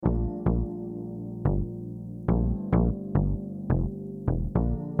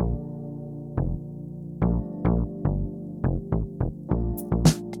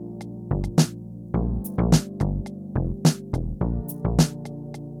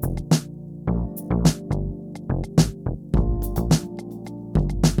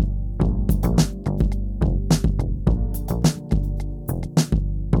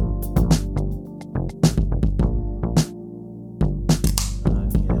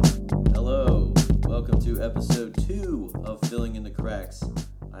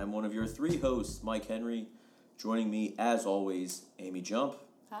your three hosts, Mike Henry. Joining me, as always, Amy Jump.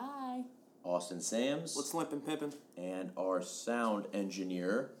 Hi. Austin Sams. What's limpin' pimpin'? And our sound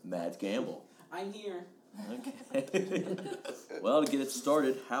engineer, Matt Gamble. I'm here. Okay. Well, to get it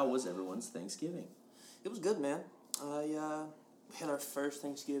started, how was everyone's Thanksgiving? It was good, man. We had our first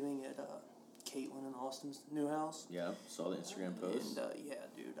Thanksgiving at Caitlin and Austin's new house. Yeah, saw the Instagram post. And, yeah,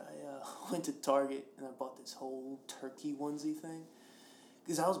 dude, I went to Target and I bought this whole turkey onesie thing.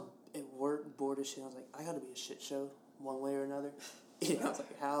 Because I was at work, bored as shit. I was like, I gotta be a shit show one way or another. And I was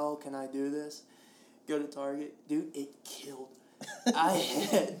like, how can I do this? Go to Target. Dude, it killed. I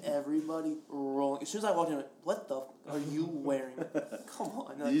had everybody rolling. As soon as I walked in, I went, what the are you wearing? Come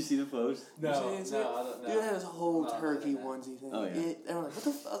on. Did you see the post? No, I don't know. Dude, I had this whole No, turkey no. onesie thing. Oh, yeah. And I'm like, what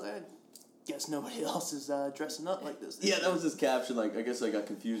the fuck? I guess nobody else is dressing up like this. Yeah, that was his caption. Like, I guess I got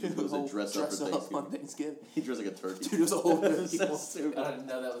confused if it was a dress up for Thanksgiving. on Thanksgiving. He dressed like a turkey. Dude, it was a whole turkey. So stupid. I didn't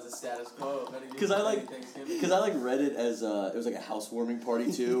know that was a status quo. Because I read it as it was like a housewarming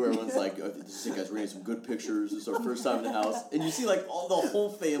party too, where everyone's like, oh, "This is, guys, we're getting some good pictures. This is our first time in the house," and you see like all the whole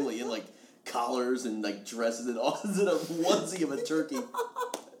family in like collars and like dresses, and Austin's in a onesie of a turkey.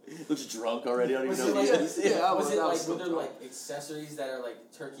 Looks drunk already. I don't even know. Were there like accessories that are like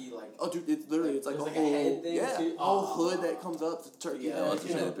turkey like? Oh, dude, it's literally it's like a like whole a head thing too? whole hood that comes up to turkey. Yeah, I'll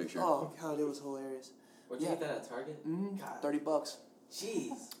show the picture. Oh god, it was hilarious. Where'd you get that at Target? Mm-hmm. God. $30.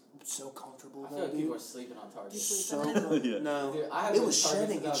 Jeez. So comfortable. I feel like people are sleeping on Target. So Yeah. no, Dude, I it was Target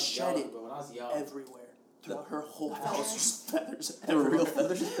shedding. since I It was shedded young, but when I was young, everywhere. Throughout her whole house, just feathers. They were real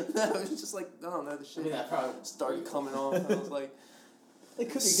everywhere. feathers. No, it was just like I don't know. The I shit mean, that probably started coming off. And I was like, They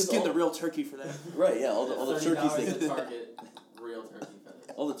could skin the real turkey for that. Right, yeah, all the turkeys $30 they at Target, real turkey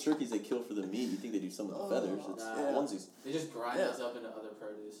feathers. all the turkeys they kill for the meat. You think they do some of the feathers? It's Nah. onesies. They just grind Yeah. those up into other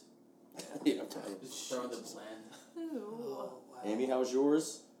produce. Yeah. Just throw in the blend. Ooh. Oh, wow. Amy, how was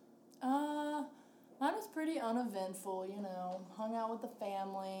yours? Mine was pretty uneventful, you know. Hung out with the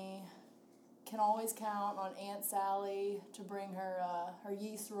family. Can always count on Aunt Sally to bring her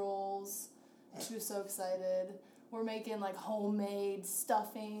yeast rolls. She was so excited. We're making like homemade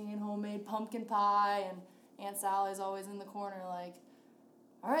stuffing and homemade pumpkin pie, and Aunt Sally's always in the corner like,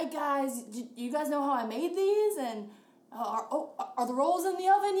 all right guys, you guys know how I made these? And are the rolls in the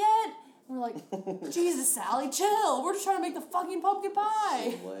oven yet? And we're like, Jesus, Sally, chill. We're just trying to make the fucking pumpkin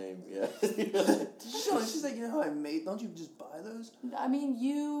pie. So lame, yeah. She's like, you know how I made? Don't you just buy those? I mean,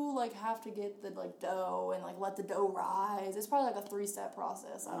 you like have to get the like dough and like let the dough rise. It's probably like a 3-step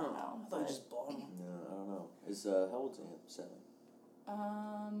process. I don't know. I thought you just bought them. No, I don't know. How old's Aunt Sally?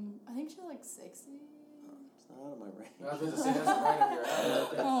 I think she's like 60. It's not out of my range. I was going to say, that's right up your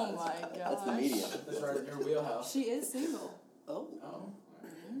alley. Oh my gosh. That's the medium. That's right in your wheelhouse. She is single. Oh. Oh.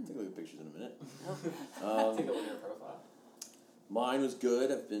 Take a look at pictures in a minute. Take a look at your profile. Mine was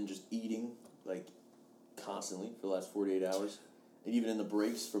good. I've been just eating like constantly for the last 48 hours. And even in the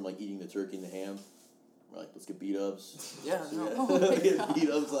breaks from like eating the turkey and the ham, we're like, let's get beat ups. Yeah, So, no. yeah. Oh my Get God. beat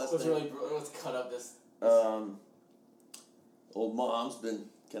ups last night. Let's cut up this. Old mom's been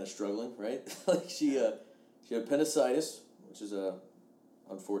kind of struggling, right? Like she had appendicitis, which is a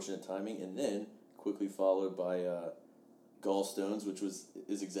unfortunate timing, and then quickly followed by gallstones, which is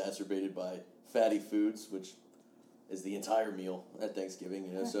exacerbated by fatty foods, which is the entire meal at Thanksgiving.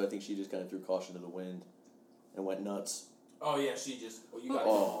 You know, so I think she just kind of threw caution to the wind and went nuts. Oh, yeah, you got it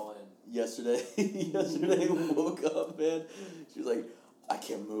all in. Yesterday, woke up, man. She was like, I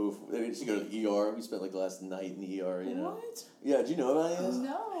can't move. She go to the ER. We spent like the last night in the ER, you know. What? Yeah, did you know about this?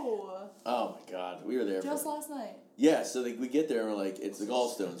 No. Oh my God, we were there. Just last night. Yeah, so we get there and we're like, it's the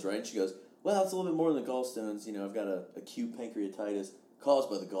gallstones, right? And she goes, well, it's a little bit more than the gallstones. You know, I've got a acute pancreatitis caused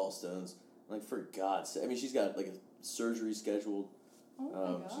by the gallstones. I'm like, for God's sake. I mean, she's got like a surgery scheduled.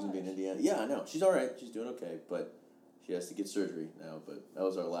 Oh my gosh. She's going to be in Indiana. Yeah, I know. She's all right. She's doing okay, but she has to get surgery now. But that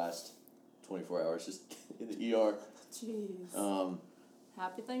was our last 24 hours just in the ER. Jeez.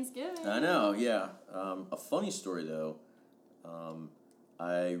 Happy Thanksgiving. I know, yeah. A funny story, though.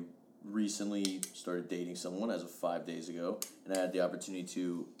 I recently started dating someone as of 5 days ago, and I had the opportunity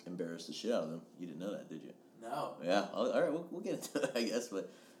to embarrass the shit out of them. You didn't know that, did you? No. Yeah. All right, we'll get into it, I guess.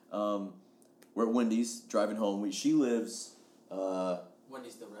 But we're at Wendy's, driving home. She lives...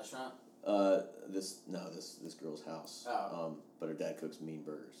 Wendy's the restaurant? This girl's house. Oh. But her dad cooks mean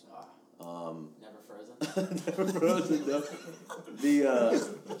burgers. Never frozen? Never frozen, no.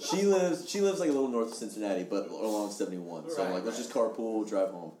 She lives like a little north of Cincinnati, but along 71. So I'm like, let's just carpool, drive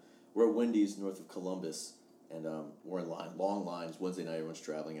home. We're at Wendy's north of Columbus, and we're in line, long lines. Wednesday night, everyone's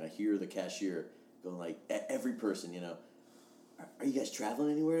traveling, and I hear the cashier going like, every person, you know, are you guys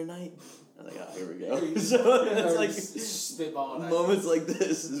traveling anywhere tonight? I'm like, oh, here we go. So it's like spitballing moments like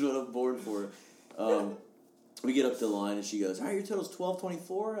this is what I'm born for. We get up to the line and she goes, all right, your total's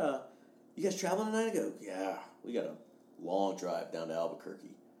 $12.24. You guys traveling tonight? I go, yeah, we got a long drive down to Albuquerque.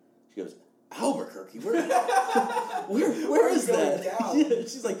 She goes, Albuquerque? Where is that? Yeah,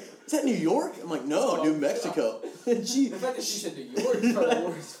 she's like, is that New York? I'm like, no, New Mexico. And the fact that she said New York is probably the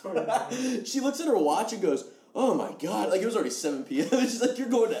worst part. She looks at her watch and goes, oh my God, like it was already 7 p.m. She's like, you're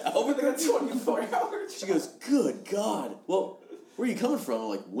going to Albuquerque? 24 hours. She goes, good God. Well, where are you coming from? I'm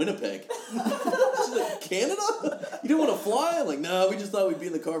like, Winnipeg. She's like, Canada? You didn't want to fly? I'm like, no, we just thought we'd be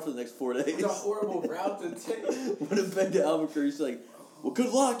in the car for the next 4 days. It's a horrible route to take. Winnipeg to Albuquerque. She's like, well,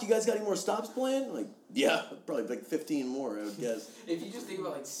 good luck. You guys got any more stops planned? I'm like, yeah, probably like 15 more, I would guess. If you just think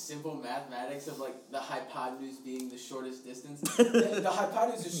about like simple mathematics of like the hypotenuse being the shortest distance, the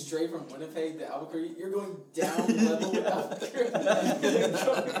hypotenuse is straight from Winnipeg to Albuquerque. You're going down level with Albuquerque.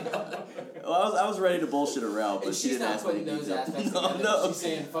 Well, I was ready to bullshit her out, but and she didn't ask me. She's not putting those aspects together. No. She's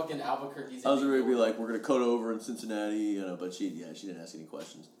saying fucking Albuquerque's. I was ready to be like, we're gonna cut over in Cincinnati, but she didn't ask any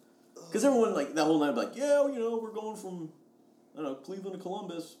questions. Because everyone like that whole night, like, yeah, we're going from, I don't know, Cleveland to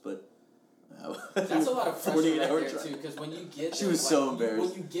Columbus, but. That's a lot of pressure right there too, because when you get she was so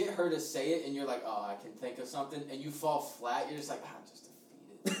embarrassed. When you get her to say it, and you're like, oh, I can think of something, and you fall flat, you're just like, I'm just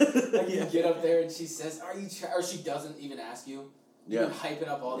defeated. Like you get up there and she says, "Are you?" or she doesn't even ask you. You're hyping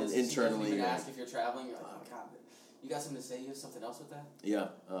up all this. Internally, she doesn't even ask if you're traveling. You're like, oh God, you got something to say? You have something else with that? Yeah.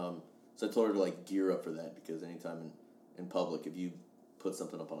 So I told her to like gear up for that because anytime in public, if you put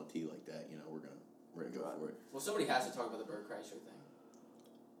something up on a tee like that, we're gonna go for it. Well, somebody has to talk about the Bert Kreischer thing.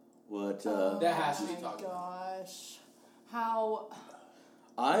 What? That has to be talked about. Oh my gosh. How...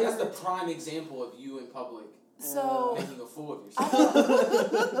 That's the prime example of you in public making a fool of yourself.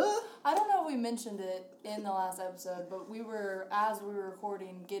 I don't know if we mentioned it in the last episode, but as we were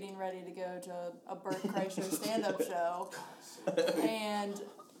recording, getting ready to go to a Bert Kreischer stand-up show. And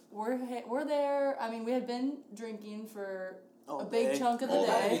we're there. I mean, we had been drinking for a big chunk of the day.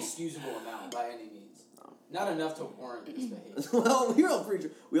 Not an excusable amount by any means. Not enough to warrant this behavior. Well, we were all pretty.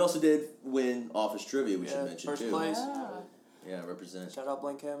 We also did win office trivia. We should mention first too. Place. Yeah, represent. Shout out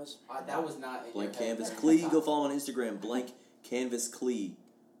Blank Canvas. That was not in Blank your head. Canvas Clee. Go follow him on Instagram. Blank Canvas Clee.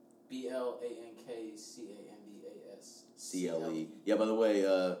 BLANKCANVAS. CLE. Yeah. By the way,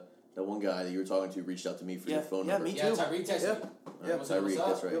 that one guy that you were talking to reached out to me for your phone number. Me too. Yeah, Tyreek texted me. Yeah, Tyreek.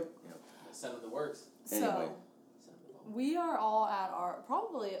 That's right. Yep. Send him the works. Anyway. We are all at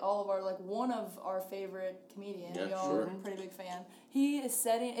probably all of our, one of our favorite comedians. Yeah, Y'all are a pretty big fan. He is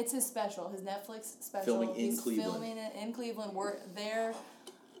it's his special, his Netflix special. Filming in Cleveland. Filming it in Cleveland. We're there.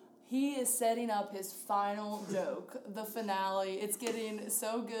 He is setting up his final joke, the finale. It's getting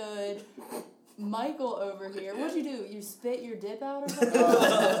so good. Michael over here, what'd you do? You spit your dip out or something?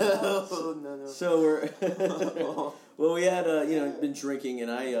 Oh, no. So we're, well, we had, been drinking,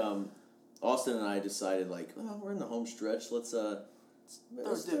 and Austin and I decided, we're in the home stretch. Let's throw a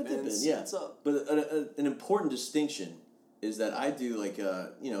dip in. Yeah. What's up? But an important distinction is that I do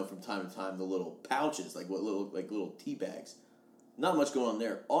from time to time the little pouches, little tea bags. Not much going on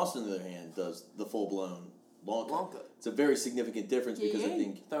there. Austin, on the other hand, does the full blown Blanca. It's a very significant difference because I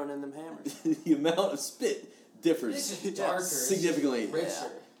think throwing in them hammers. The amount of spit differs This is darker. significantly. It's richer. Yeah.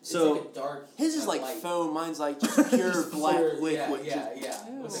 So it's like a dark. His is like foam. Mine's like just pure black liquid. Yeah.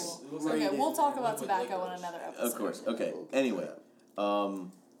 Okay, we'll talk about tobacco on another episode. Of course. Okay. Anyway, I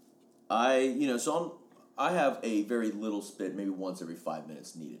have a very little spit, maybe once every 5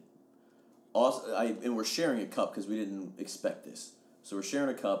 minutes needed. And we're sharing a cup because we didn't expect this. So we're sharing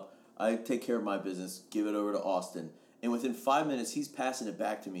a cup. I take care of my business, give it over to Austin, and within 5 minutes, he's passing it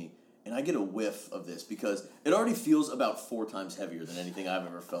back to me, and I get a whiff of this because it already feels about 4 times heavier than anything I've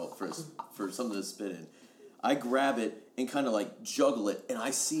ever felt for something to spit in. I grab it and kind of juggle it, and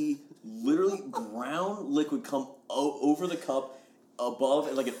I see literally brown liquid come over the cup above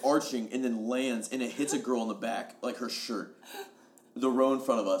and an arching, and then lands, and it hits a girl in the back, her shirt, the row in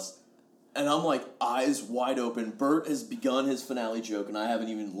front of us. And I'm eyes wide open. Bert has begun his finale joke, and I haven't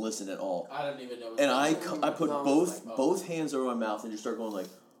even listened at all. I don't even know. And I put both hands over my mouth and just start going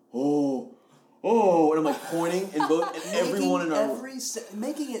oh, and I'm pointing, and everyone in our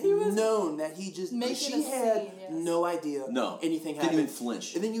making it known that he just she had no idea anything happened. Didn't even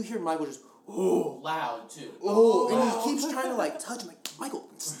flinch. And then you hear Michael just loud too. And he keeps trying to touch him. Michael,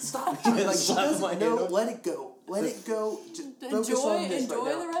 stop! She doesn't know. Let it go. Let it go. Just enjoy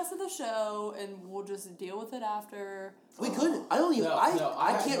the rest of the show, and we'll just deal with it after. We couldn't. I don't even.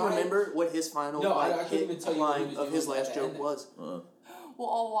 I can't remember what his final I couldn't even tell you line of his last joke was. We'll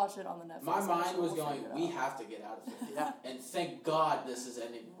all watch it on the Netflix. My mind special. was We'll going, figure it we out. have to get out of here. Yeah. And thank God this is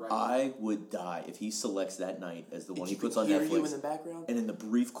ending right I would die if he selects that night as the one he You puts can on hear you in Netflix. the background. And in the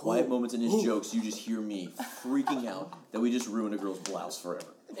brief, quiet Ooh. moments in his Ooh. jokes, you just hear me freaking out that we just ruined a girl's blouse forever.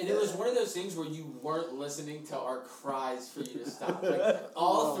 And it was one of those things where you weren't listening to our cries for you to stop. Like,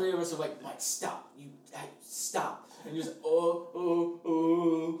 all three of us were like, Mike, stop. Stop. And you're just, oh.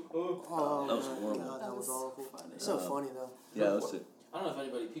 Oh, That was my horrible. God, that was awful. funny. So funny though. Yeah, that was it. I don't know if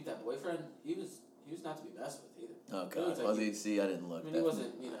anybody peeped that boyfriend. He was not to be messed with either. Oh, It God. was like Well, he- see, I didn't look. I mean, he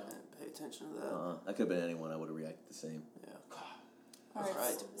wasn't, you know. I didn't pay attention to that. That could have been anyone. I would have reacted the same. Yeah. All right.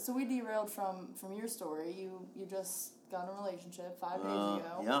 Right. So we derailed from your story. You just got in a relationship 5 days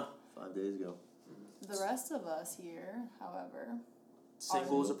ago. Yeah, 5 days ago. The rest of us here, however,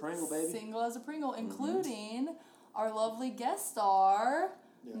 Single as a Pringle, baby. single as a Pringle, including our lovely guest star,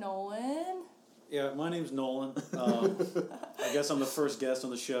 Yeah. Nolan. Yeah, my name's Nolan. I guess I'm the first guest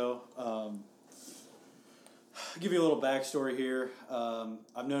on the show. I'll give you a little backstory here.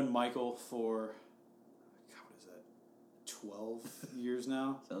 I've known Michael for, God, what is that, 12 years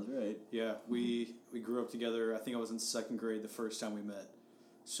now? Sounds right. Yeah, we grew up together. I think I was in second grade the first time we met.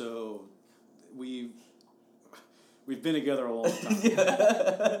 So we've been together a long time,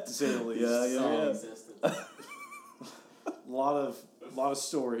 to say the least. Yeah, Song existed. A lot of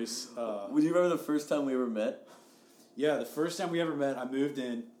stories. Would you remember the first time we ever met? Yeah, the first time we ever met, I moved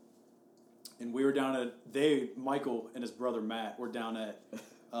in, and we were down at Michael and his brother Matt were down at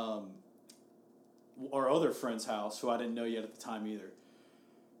our other friend's house, who I didn't know yet at the time either.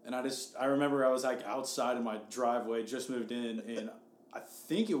 And I remember I was like outside in my driveway, just moved in, and I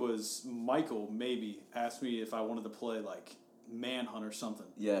think it was Michael maybe asked me if I wanted to play like Manhunt or something.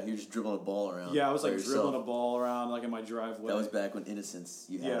 Yeah, you're just dribbling a ball around. Yeah, I was by like yourself. dribbling a ball around like in my driveway. That was back when innocence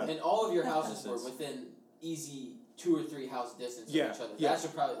you had. Yeah. And all of your houses were within easy 2 or 3 house distance Yeah, of each other. yeah. That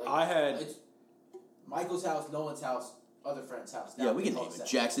should probably, like, I had- it's Michael's house, Nolan's house, other friend's house. That Yeah, would we be can name cul-de-sac.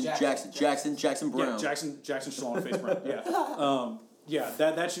 it. Jackson Brown. Yeah, Jackson Shalom Face Brown. Yeah. Yeah,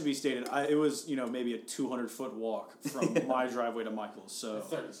 that should be stated. It was, maybe a 200-foot walk from my driveway to Michael's. So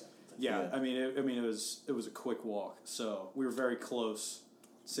 30 seconds. yeah, Yeah. it was a quick walk. So we were very close,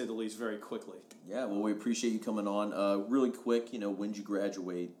 to say the least, very quickly. Yeah, well, we appreciate you coming on. Really quick, when'd you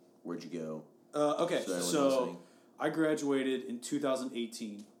graduate? Where'd you go? Okay, So everyone so listening. I graduated in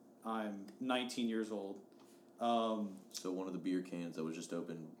 2018. I'm 19 years old. So one of the beer cans that was just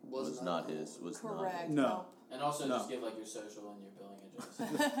opened Was was not not his. Was Correct. No. And also No. just give like your social and your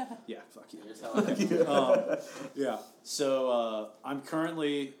billing address. Yeah, fuck you. You're telling Yeah. So I'm a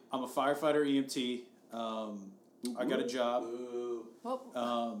firefighter EMT. I got a job. Ooh. Whoop.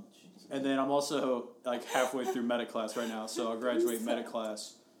 And then I'm also like halfway through medic class right now, so I'll graduate medic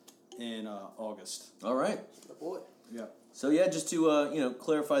class in August. All right. Boy. Yeah. So yeah, just to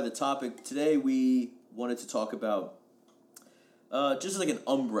clarify the topic today, we wanted to talk about just like an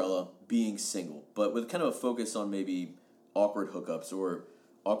umbrella being single, but with kind of a focus on maybe awkward hookups or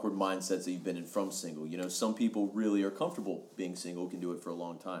awkward mindsets that you've been in from single. Some people really are comfortable being single, can do it for a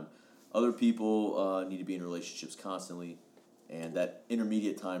long time. Other people need to be in relationships constantly, and that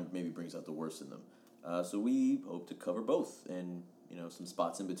intermediate time maybe brings out the worst in them. So we hope to cover both and some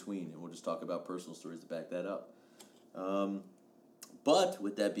spots in between, and we'll just talk about personal stories to back that up. But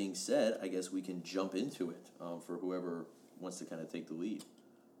with that being said, I guess we can jump into it for whoever wants to kind of take the lead.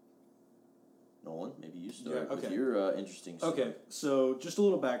 Nolan, maybe you start Yeah, okay. with your interesting story. Okay, so just a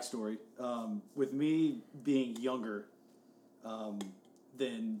little backstory. With me being younger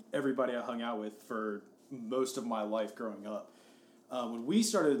than everybody I hung out with for most of my life growing up, when we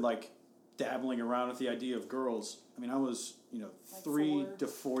started like dabbling around with the idea of girls, I was 3 4? to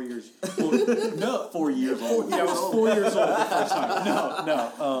 4 years. Well, no, 4 years old. Yeah, I was 4 years old the first time.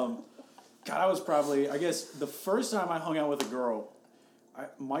 No. God, I was probably, I guess, the first time I hung out with a girl,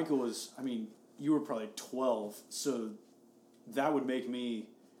 Michael was, you were probably 12, so that would make me,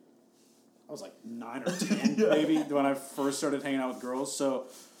 I was like 9 or 10 maybe when I first started hanging out with girls, so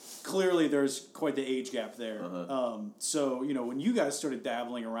clearly there's quite the age gap there. So, when you guys started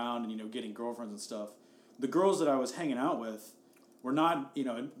dabbling around and, getting girlfriends and stuff, the girls that I was hanging out with were not,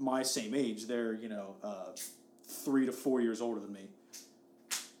 my same age. They're, 3 to 4 years older than me.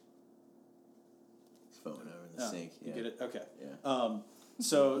 Phone over in the sink. You Yeah. get it? Okay. Yeah.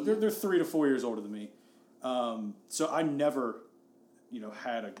 So they're 3 to 4 years older than me. So I never,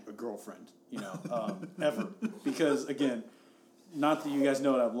 had a girlfriend, ever. Because, again, not that you guys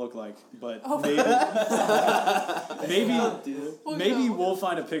know what I look like, but maybe we'll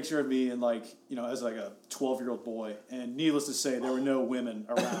find a picture of me in as like a 12-year-old boy, and needless to say, there were no women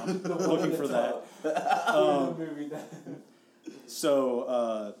around looking for that.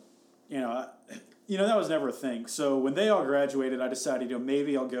 So, that was never a thing. So when they all graduated, I decided,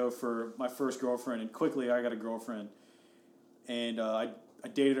 maybe I'll go for my first girlfriend. And quickly, I got a girlfriend. And I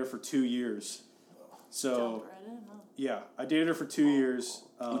dated her for 2 years. So, Jumped right in, huh? yeah, I dated her for 2 years.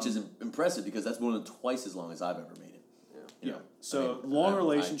 Which is impressive because that's more than twice as long as I've ever made it. You know, So, long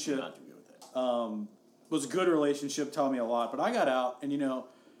relationship. I do not agree with that. Was a good relationship, taught me a lot. But I got out, and,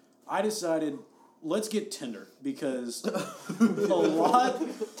 I decided, let's get Tinder. Because a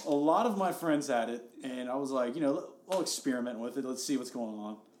lot of my friends had it. And I was like, I'll experiment with it. Let's see what's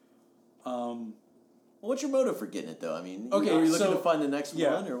going on. What's your motive for getting it, though? I mean, Okay, are you looking so- to find the next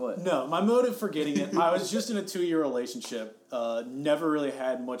Yeah. one, or what? No, my motive for getting it, I was just in a 2-year relationship. Never really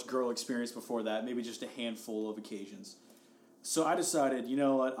had much girl experience before that, maybe just a handful of occasions. So I decided, you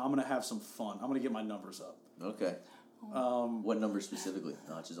know what, I'm going to have some fun. I'm going to get my numbers up. Okay. What number specifically?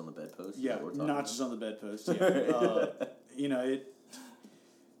 Notches on the bedpost? Is Yeah, that what we're talking notches on the bedpost. Yeah.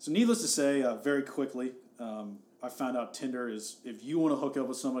 So needless to say, very quickly, I found out Tinder is, if you want to hook up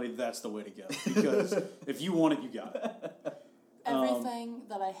with somebody, that's the way to go. Because if you want it, you got it. Everything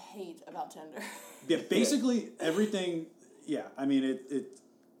that I hate about Tinder. Yeah, basically everything. Yeah, I mean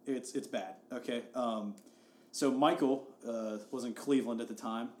it's bad. Okay, so Michael was in Cleveland at the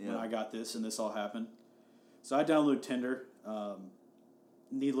time when I got this, and this all happened. So I downloaded Tinder.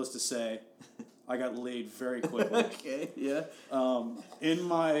 Needless to say, I got laid very quickly. Okay, yeah. In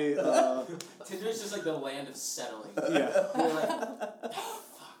my Tinder's just like the land of settling. yeah. You're like,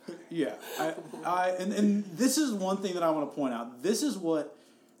 Yeah, and this is one thing that I want to point out. This is what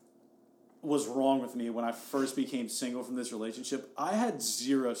was wrong with me when I first became single from this relationship. I had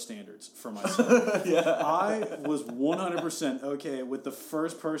zero standards for myself. I was 100% okay with the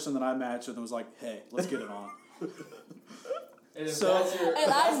first person that I matched with and was like, hey, let's get it on. and if So- that's And I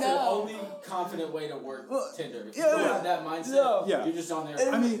that's the know. only confident way to work Tinder. If you yeah, don't yeah. have that mindset, No. Yeah. you're just on there.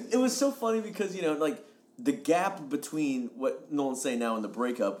 And I mean- it was so funny because, the gap between what Nolan's saying now and the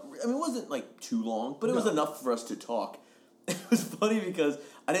breakup, I mean, it wasn't, too long, but it was No. enough for us to talk. It was funny because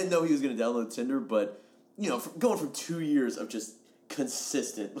I didn't know he was going to download Tinder, but, going from 2 years of just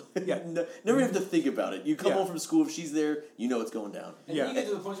consistent. Yeah. Never have to think about it. You come Yeah. home from school, if she's there, you know it's going down. and Yeah. then you get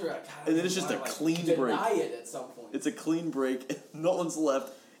to the point where you're like, God, I And then don't it's just wanna, a clean break. deny it at some point. It's a clean break. Nolan's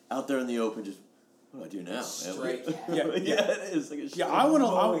left out there in the open, just, what do I do now? Straight cat. Yeah. Yeah, it is. Like a Yeah, I want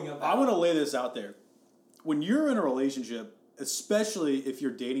Blowing to. about. I want to lay this out there. When you're in a relationship, especially if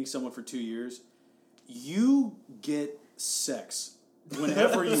you're dating someone for 2 years, you get sex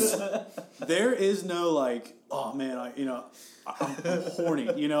whenever you. There is no oh man, I'm horny.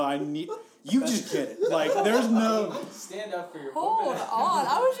 I need. You just get it. There's no. Stand up for your Hold woman. on.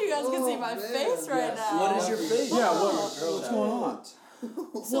 I wish you guys could see my man. face right Yes. now. What is your face? Yeah, Girl, what's going on?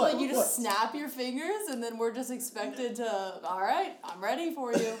 So you just What? snap your fingers and then we're just expected to, all right, I'm ready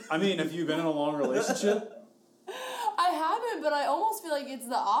for you. I mean, have you been in a long relationship? I haven't, but I almost feel like it's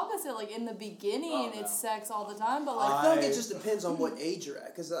the opposite. Like in the beginning, Oh, no. it's sex all the time, but I feel like I- it just depends on what age you're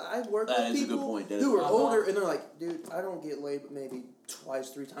at. Because I've worked That with is a good people point. That is who a are good older and they're like, dude, I don't get laid but maybe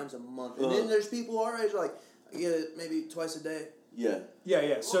twice, 3 times a month. And then there's people our age like, I get it maybe twice a day. Yeah.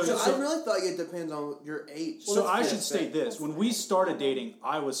 Yeah. So, So, so I really feel like it depends on your age. So I Yeah. should state this: when we started dating,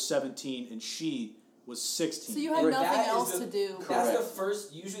 I was 17 and she was 16. so you had Right. nothing That is else the- to do. Correct.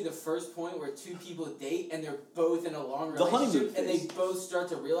 That's usually the first point where 2 people date and they're both in a long The honeymoon relationship and they phase. both start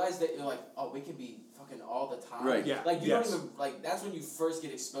to realize that you're like, oh, we can be fucking all the time. Right. Yeah. Like you Yes. don't even that's when you first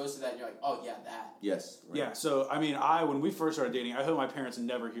get exposed to that and you're like, oh yeah, that. Yes. Right. Yeah, so I mean, when we first started dating, I hope my parents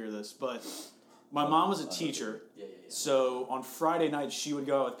never hear this, but my mom was a teacher, Yeah. so on Friday nights she would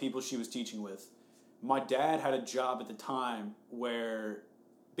go out with people she was teaching with. My dad had a job at the time where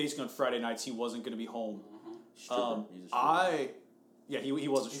basically on Friday nights he wasn't going to be home. Stripper. He's a stripper. He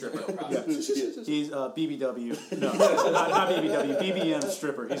was a stripper. Yeah. He's BBW. No, not BBW. BBM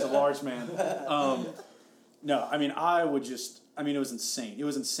stripper. He's a large man. No, I mean, it was insane. It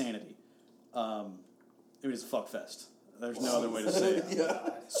was insanity. It was a fuck fest. There's no other way to say it. Yeah.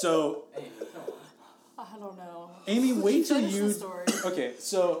 So, Hey, come on. I don't know. Amy, wait till Finish the you. story. Okay,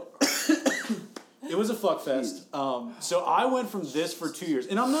 so it was a fuck fest. So I went from this for 2 years,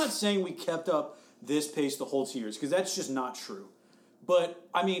 and I'm not saying we kept up this pace the whole 2 years because that's just not true. But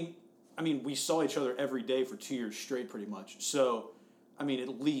I mean, we saw each other every day for 2 years straight, pretty much. So, I mean,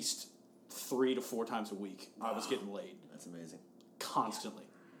 at least 3 to 4 times a week, I was getting laid That's amazing. constantly.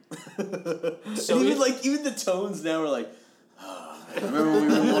 So and even the tones now are like, remember when we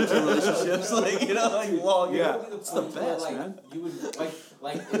were in long-term relationships, long. Yeah. It's the best, man. You would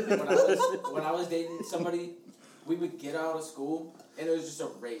when I was dating somebody, we would get out of school and it was just a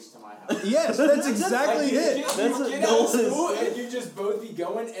race to my house. Yes, that's exactly Like, it. You get out of school and you just both be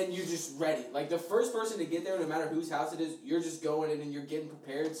going and you're just ready. Like the first person to get there, no matter whose house it is, you're just going in and you're getting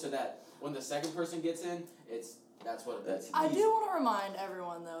prepared so that when the second person gets in, that's what it is. I do want to remind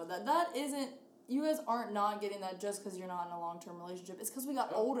everyone though that isn't. You guys aren't not getting that just because you're not in a long-term relationship. It's because we got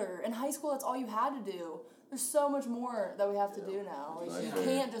older. In high school, that's all you had to do. There's so much more that we have to do now. Like, you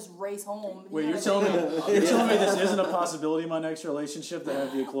can't just race home. Wait, you're telling me this isn't a possibility in my next relationship to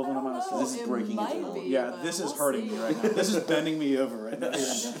have the equivalent amount of sex? This is breaking into might be, Yeah, but this is we'll hurting see. me right now. This is bending me over right now.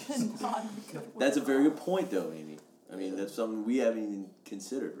 Not a good That's a word. very good point, though, Amy. I mean, that's something we haven't even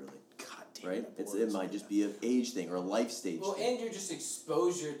considered, really. God damn Right? that It blows might me. just be an age thing or a life stage Well, thing. and you're just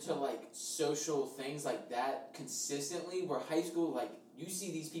exposure to like social things like that consistently. Where high school, like you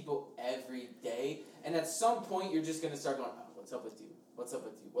see these people every day, and at some point you're just gonna start going, "Oh, what's up with you? What's up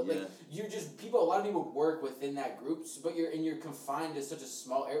with you?" Well, Yeah. like you're just people. A lot of people work within that group, but you're confined to such a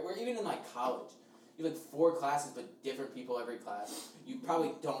small area. Where even in like college, you have like 4 classes, but different people every class. You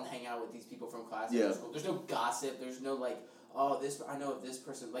probably don't hang out with these people from class Yeah. in school. There's no gossip. There's no like, oh, this I know of this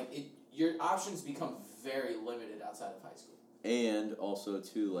person. Like it, your options become very limited outside of high school. And also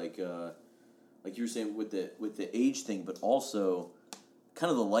too, like you were saying with the age thing, but also kind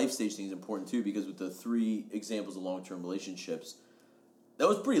of the life stage thing is important too, because with the 3 examples of long-term relationships, that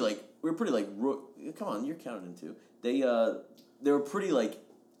was pretty like we were pretty like come on, you're counting them too. They were pretty like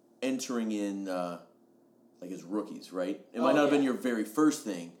entering in like as rookies, right? It might not have been your very first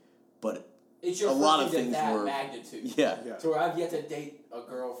thing, but It's your a lot of first thing things to that were magnitude. yeah. Yeah. To where I've yet to date a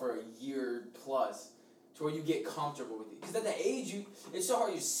girl for a year plus, to where you get comfortable with it. Because at the age it's so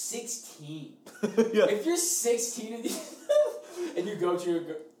hard. You're 16. Yeah. If you're 16 and you go to a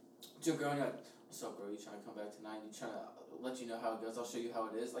girl and you're like, "What's up, bro? You trying to come back tonight? You trying to let you know how it goes? I'll show you how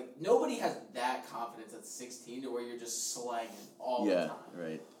it is." Like nobody has that confidence at 16 to where you're just slanging all the Yeah, time.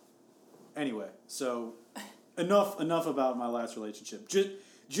 right. Anyway, so enough about my last relationship.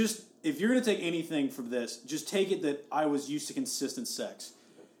 Just if you're gonna take anything from this, just take it that I was used to consistent sex,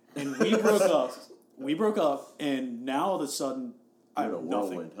 and we broke up. We broke up, and now all of a sudden I You're have a nothing.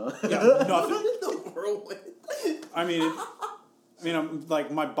 whirlwind, huh? Yeah, nothing. The whirlwind. I mean, I'm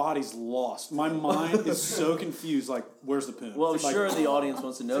like my body's lost. My mind is so confused. Like, where's the poon? Well, I'm Like, sure the audience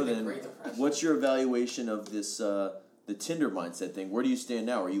wants to know It's like a then, Great Depression. what's your evaluation of this, the Tinder mindset thing? Where do you stand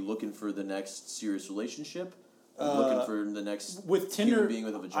now? Are you looking for the next serious relationship? Looking for the next with human Tinder, being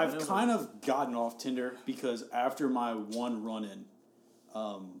with a vagina? I've kind of gotten off Tinder because after my one run-in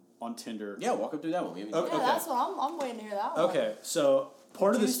on Tinder. Yeah, walk up through that one. We haven't- Okay. Yeah, that's what I'm waiting to hear that one. Okay, so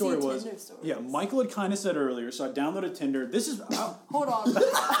part of the Juicy story was, Tinder stories. yeah, Michael had kind of said earlier, so I downloaded Tinder. This is Hold on.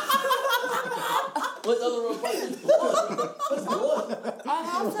 What other real I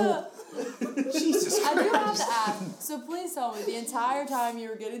have to. Jesus I do have to ask. So please tell me, the entire time you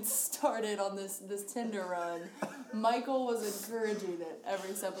were getting started on this Tinder run, Michael was encouraging it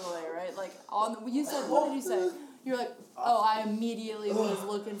every step of the way, right? Like you said, what did you say? You're like, oh, I immediately was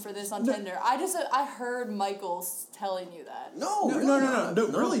looking for this on Tinder. I heard Michael telling you that. No, No, really no, not.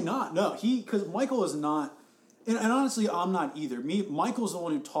 really not. No, because Michael is not, and honestly, I'm not either. Michael's the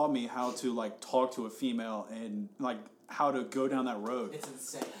one who taught me how to like talk to a female and like how to go down that road. It's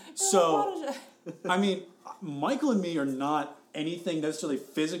insane. So, I mean, Michael and me are not anything necessarily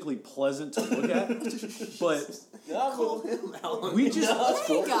physically pleasant to look at, but we just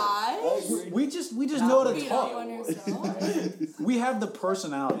Hey guys, we just know how to beat talk. up on yourself. We have the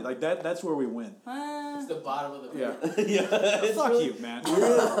personality like that. That's where we win. It's the bottom of the Yeah. pyramid. Yeah, it's Fuck really- you, man.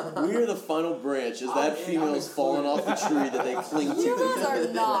 We're the final branch. As that I'm female's included. falling off the tree that they cling You to. guys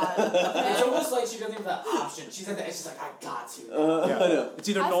are not. It's almost like she doesn't even have the option. She's at the end. She's like, I got to. Yeah. I know. It's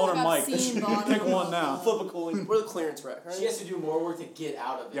either I Nolan or feel like Mike. I've seen bottom Pick of one the- now. Flip a coin. We're the clearance rack, right? She has to do more work to get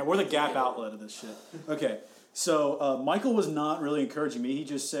out of it. Yeah, we're the gap outlet of this shit. Okay, so Michael was not really encouraging me. He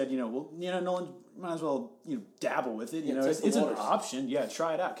just said, Nolan, might as well, dabble with it. You know, test the it's an waters. option. Yeah,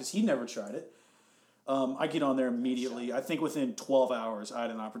 try it out because he never tried it. I get on there immediately. I think within 12 hours, I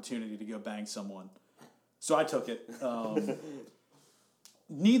had an opportunity to go bang someone, so I took it.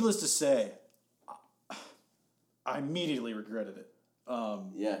 Needless to say, I immediately regretted it.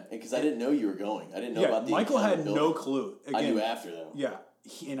 Yeah, because I didn't know you were going. I didn't know about the Michael had accountability. no clue. I Again, knew after though. Yeah,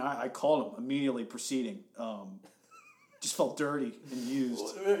 and I called him immediately preceding. Just felt dirty and used.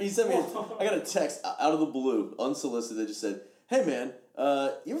 He sent me. I got a text out of the blue, unsolicited, that just said, "Hey man,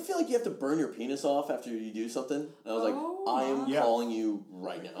 you ever feel like you have to burn your penis off after you do something?" And I was like, Oh, "I am yeah. calling you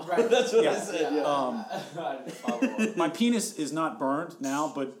right now." Right. That's what I Yeah. said. Yeah. I didn't follow up. My penis is not burned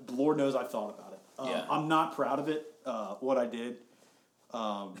now, but Lord knows I thought about it. Yeah. I'm not proud of it. What I did.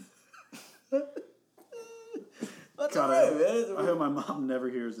 That's God, alright, I man. hope my mom never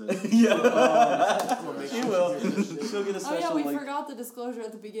hears this. Yeah. She will. She'll get a Oh special, yeah, we like... forgot the disclosure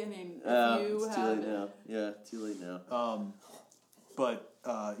at the beginning. It's too late now. Yeah, too late now. But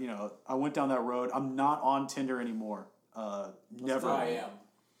you know, I went down that road. I'm not on Tinder anymore. Never. I am.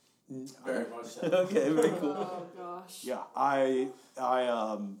 Very much so. Okay, very cool. Oh gosh. Yeah,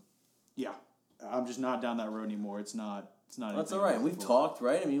 yeah, I'm just not down that road anymore. It's not. That's anything all right. I'm We've looking for. talked,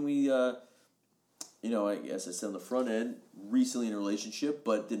 right? I mean, we, you know, I guess I said on the front end, recently in a relationship,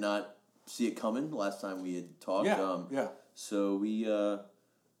 but did not see it coming last time we had talked. Yeah, yeah. So we, I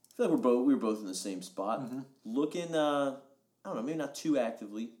feel like we were both in the same spot, looking. I don't know, maybe not too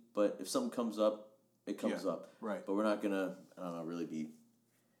actively, but if something comes up, it comes up. Right. But we're not gonna, I don't know, really be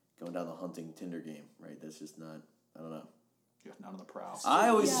going down the hunting Tinder game, right? That's just not. I don't know. Yeah, not on the prowl. I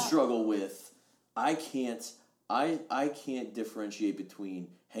always Yeah. struggle with. I can't differentiate between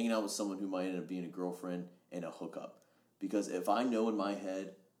hanging out with someone who might end up being a girlfriend and a hookup, because if I know in my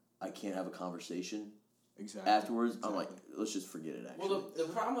head I can't have a conversation Exactly. afterwards, I'm like, let's just forget it. Actually, Well, the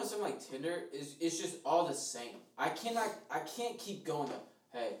problem with something like Tinder is it's just all the same. I can't keep going up.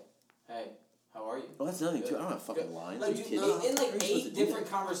 Hey, how are you? well, that's another thing too. I don't have fucking lines. Like, Are you dude, kidding? in How are you like supposed 8 to do different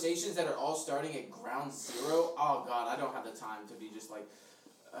that? conversations that are all starting at ground zero. Oh God, I don't have the time to be just like,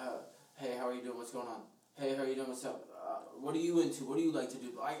 hey, how are you doing? What's going on? Hey, how are you doing? What's up? What are you into? What do you like to do?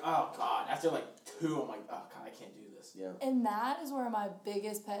 Like, oh God, after like 2, I'm like, oh God, I can't do this. Yeah. And that is where my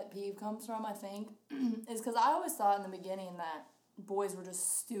biggest pet peeve comes from, I think, is because I always thought in the beginning that boys were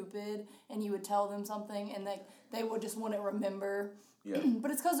just stupid and you would tell them something and they would just want to remember. Yeah. But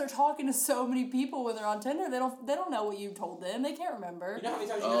it's because they're talking to so many people when they're on Tinder. They don't know what you told them. They can't remember. You know how many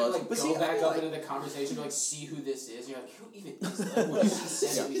times you gotta like but go see, I back feel up like- into the conversation to like see who this is? You're like, who even is that? What did she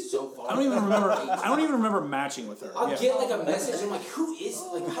send me so far? I don't even remember matching with her. I'll Yeah. get like a message. I'm like, who is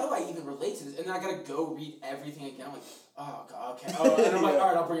like? How do I even relate to this? And then I gotta go read everything again. I'm like, oh God, okay. Oh, and I'm like, all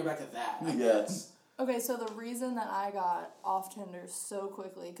right, I'll bring it back to that. I Yeah. guess. Okay, so the reason that I got off Tinder so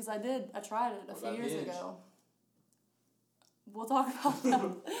quickly, because I tried it a What few about years Hinge? ago. We'll talk about that.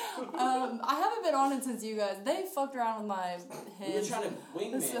 I haven't been on it since you guys. They fucked around with my We were Hinge. trying to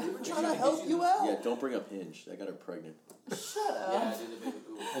wingman. So- We were We're Trying to help you out. Yeah. Don't bring up Hinge. I got her pregnant. Shut up. Yeah, I did the baby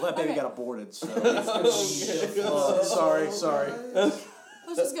boo. Well, that baby Okay. got aborted. So. Oh, Sorry. Let's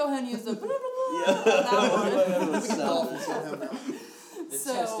just go ahead and use the Yeah. that one. The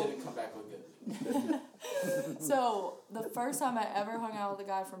So- test didn't come back with good. So the first time I ever hung out with a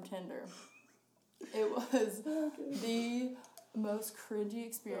guy from Tinder, it was the most cringy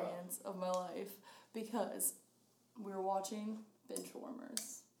experience of my life because we were watching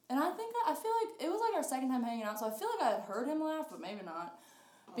Benchwarmers. And I feel like it was like our second time hanging out, so I feel like I had heard him laugh, but maybe not.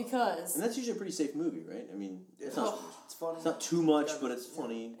 Because And that's usually a pretty safe movie, right? I mean, it's not. It's funny. It's not too much, but it's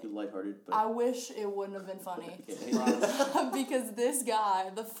funny, good, lighthearted. But I wish it wouldn't have been funny. Okay. Because this guy,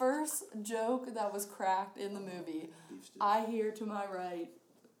 the first joke that was cracked in the movie, I hear to my right,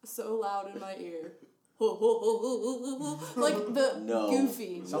 so loud in my ear, like the No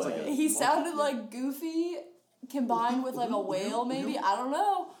Goofy. Sounds like a He sounded like Goofy combined with like a whale, maybe. I don't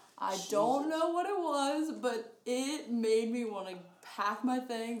know. I don't know what it was, but it made me want to pack my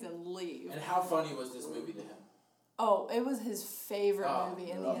things and leave. And how funny was this movie to him? Oh, it was his favorite Oh,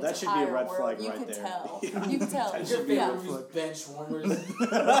 movie in no, the that should be a entire red world. flag You right could there. tell. You could tell. Your favorite Yeah. movie is Bench Warmers.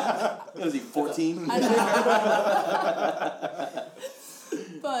 What was he, 14? I know.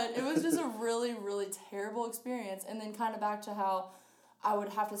 But it was just a really, really terrible experience. And then kind of back to how I would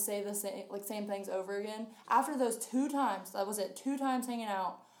have to say the same things over again. After those 2 times, that was it, 2 times hanging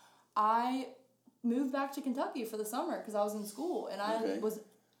out, I moved back to Kentucky for the summer because I was in school. And I Okay. was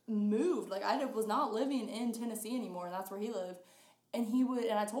moved. Like, I was not living in Tennessee anymore, and that's where he lived. And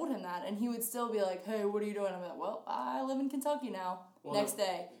I told him that, and he would still be like, hey, what are you doing? I'm like, well, I live in Kentucky now. Well, Next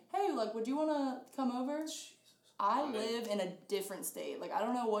day, hey, like, would you want to come over? I mean- live in a different state. Like, I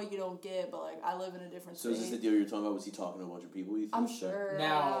don't know what you don't get, but, like, I live in a different So state. is this the deal you're talking about? Was he talking to a bunch of people? You think? I'm sure.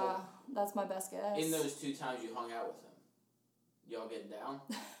 Now- that's my best guess. In those 2 times you hung out with him, y'all getting down?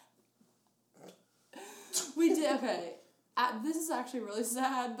 We did, okay. This is actually really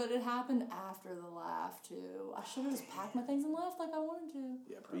sad, but it happened after the laugh, too. I should have just packed my things and left like I wanted to.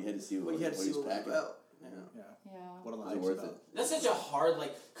 Yeah, But you had to see what, Well, you had to what see he's what it was packing. about. Yeah. Yeah. What a Was life's it worth about. it? That's such a hard,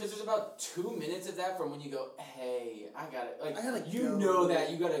 because there's about 2 minutes of that from when you go, hey, I gotta you go. know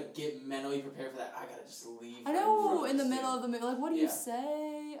that you gotta get mentally prepared for that. I gotta just leave. I right know, front in the this middle thing. of the movie, like, what do Yeah. you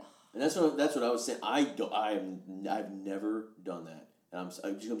say? And that's what I was saying. I've never done that, and I'm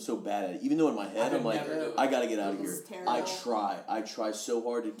so bad at it. Even though in my head I I'm like, never do it. I gotta get out of This here. is terrible. I try so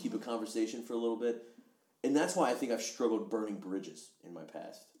hard to keep a conversation for a little bit, and that's why I think I've struggled burning bridges in my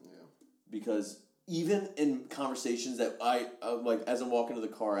past. Yeah. Because even in conversations that I like, as I'm walking to the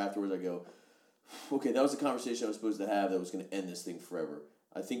car afterwards, I go, okay, that was a conversation I was supposed to have that was going to end this thing forever.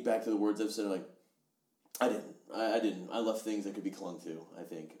 I think back to the words I've said, like, I didn't. I left things that could be clung to, I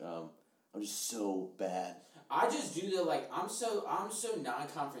think. I'm just so bad. I just do the, like, I'm so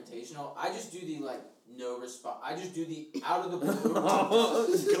non-confrontational. I just do the, like, no response. I just do the out of the blue. Like,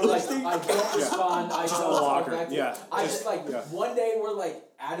 I don't respond. I don't talk back to Yeah. I just, like, one day we're, like,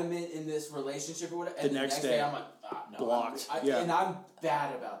 adamant in this relationship or whatever, and the next day I'm like, no. Blocked. And I'm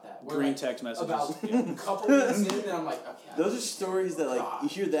bad about that. We're Green like, text messages. About a couple weeks in, and I'm like, okay. Those are stories that, like, you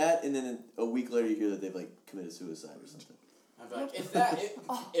hear that, and then a week later you hear that they've, like, committed suicide or something. I'm like, if This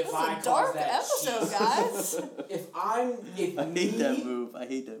is I a dark cause that episode, shit, guys. if I hate that move.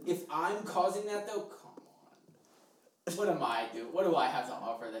 If I'm causing that though, come on. What am I doing? What do I have to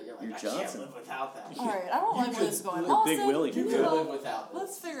offer that you're like, You're I Johnson. can't live without that? All right, I don't like where this is going. You're Austin, Big Willie. You you could know, live without this.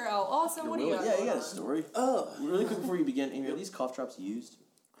 let's figure out. Austin, what do you got? Yeah, you going got a on? story. Oh, Really quick before you begin, Amy, are these cough drops used?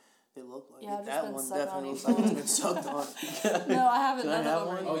 they look like Yeah, I've it. just That been one sucked on definitely each looks like it's one. been sucked on. No, I haven't. Can I None have of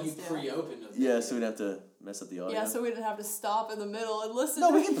them one? are Oh, you used, yeah. pre-opened them. Yeah, so we'd have to mess up the audio. Yeah, so we didn't have to stop in the middle and listen.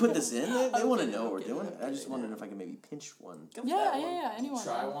 No, to we can put this in. They I'm want to kidding, know I'm what we're kidding, doing. I'm I just kidding. wondered if I could maybe pinch one. Yeah. Anyone?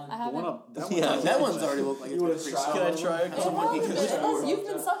 Try one? I The haven't. one up. That Yeah. one That one's already looked like You it's wanna been pretty try sucked Can I on. try it? It has been. You've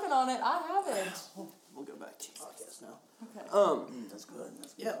been sucking on it. I haven't. We'll go back to the podcast now. Okay. That's good.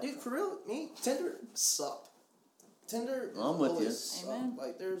 That's good. Yeah, dude, for real, me, Tinder sucked. Tinder I'm with always you. sucked. Amen.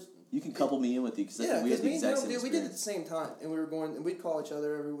 Like, there's... You can couple me in with you because Yeah, we had because the me and exact Daryl, same dude, we did it at the experience. same time, and we were going, and we'd call each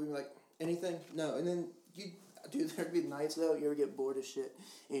other every week, like, anything? No, and then Dude, there'd be nights though, you ever get bored of shit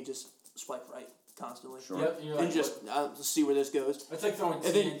and you just swipe right constantly. Sure. Yep, and you're And like, just see where this goes. it's like throwing And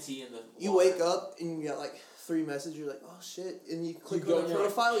then TNT in the you water. wake up and you got like 3 messages, you're like, oh shit, and you click go on and the you're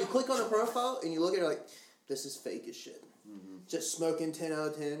like- profile, you click on the profile, and you look at it like, this is fake as shit. Just smoking 10 out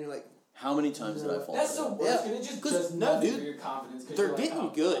of 10, you're like, How many times did I fall That's for the that? worst, Yeah. and it just 'Cause does no, nothing dude, for your confidence. 'Cause They're you're like, getting oh,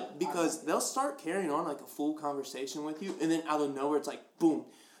 good God, because they'll start carrying on like a full conversation with you, and then out of nowhere it's like, boom.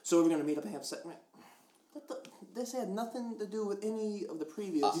 So we're gonna meet up and have sex. This had nothing to do with any of the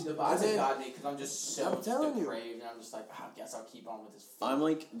previous. Dude, the And vibes then- have gotten me because I'm just so I'm telling you. depraved, and I'm just like, I guess I'll keep on with this. I'm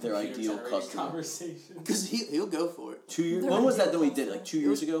like their ideal computer-generated customer. Conversation. Because he'll go for it. 2 years. They're When was that ideal that we did? Like 2 It years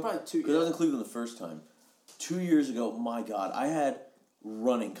was ago. probably 2 Because I was in Cleveland the first time. 2 years ago, my God, I had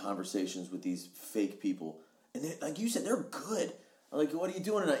running conversations with these fake people, and they, like you said, they're good. I'm like, what are you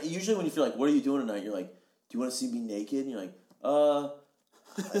doing tonight? Usually, when you feel like, what are you doing tonight? You're like, do you want to see me naked? And you're like,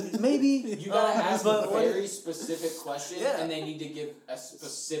 maybe. You gotta ask but a what- very specific question, Yeah. and they need to give a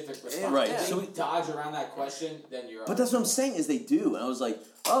specific response. Right, If so they dodge around that question, then you're. But that's what I'm saying is they do. And I was like,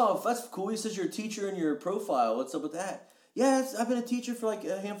 oh, that's cool. He says you're a teacher in your profile. What's up with that? Yeah, I've been a teacher for like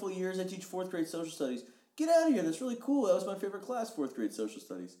a handful of years. I teach 4th grade social studies. Get out of here. That's really cool. That was my favorite class, 4th grade social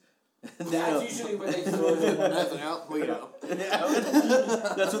studies. And then, That's usually when they throw them. Nothing else. Well, you know.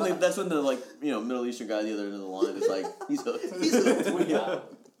 that's when the like Middle Eastern guy at the other end of the line is like he's hooked. We got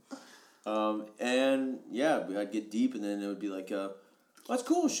them. And yeah, I'd get deep, and then it would be like, that's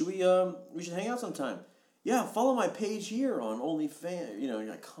cool. Should we should hang out sometime? Yeah, follow my page here on OnlyFans. And you're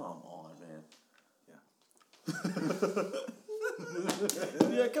like, come on, man.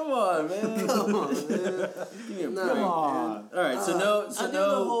 Yeah, come on, man. Come on, man. Give me a No. break, Come on. man. All right, so I do the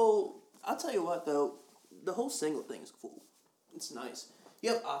whole. I'll tell you what though, the whole single thing is cool. It's nice. you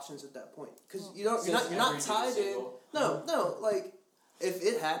have options at that point. Because you're not Since you're not everything's tied in. single. No, like, if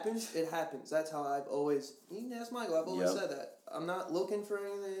it happens, it happens. That's how I've always, you can ask Michael, I've always Yep. said that. I'm not looking for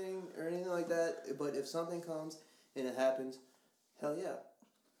anything or anything like that, but if something comes and it happens, hell yeah.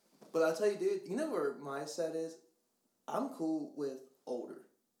 But I'll tell you, dude, you know where my set is? I'm cool with older.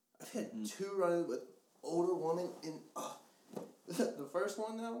 I've had 2 runs with older women, and the first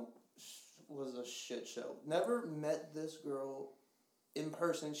one, though, was a shit show. Never met this girl in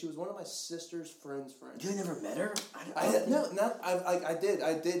person. She was one of my sister's friends' friends. You never met her? I did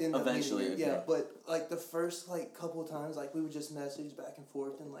end up Eventually, meeting her, okay. yeah. But like the first couple of times, like we would just message back and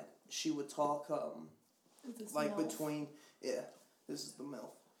forth, and like she would talk This like MILF. between this is the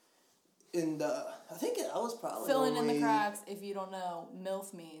MILF, and I think I was probably Filling in only the cracks, if you don't know,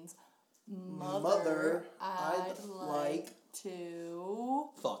 MILF means mother. Mother, I'd I'd like to.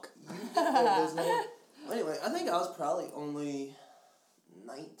 Fuck. Anyway, I think I was probably only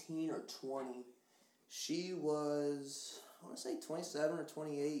 19 or 20. She was, I want to say 27 or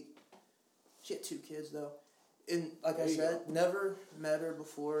 28. She had 2 kids, though. And like I said, never met her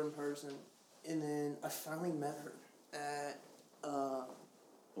before in person. And then I finally met her at A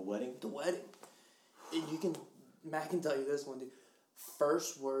wedding? the wedding. And Matt can tell you this one, dude.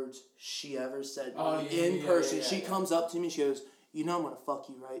 First words she ever said to me in person. She comes up to me, she goes, you know I'm gonna fuck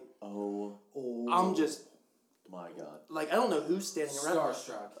you, right? Oh I'm just my God. like, I don't know who's standing around.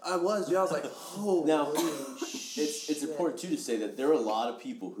 Starstruck. I was, dude. I was like, oh, Now, shit. It's important too to say that there are a lot of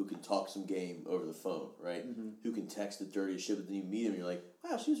people who can talk some game over the phone, right? Who can text the dirtiest shit, but then you meet them, and you're like,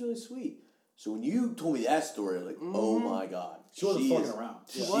 wow, she was really sweet. So when you told me that story, I'm like, oh my God, She wasn't fucking is, around.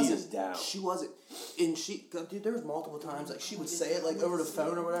 She wasn't. is down. She wasn't. And she, dude, there was multiple times, like, she would say it, like, over the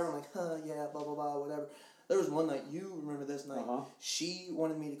phone or whatever. I'm like, yeah, blah, blah, blah, whatever. There was one night, you remember this night, she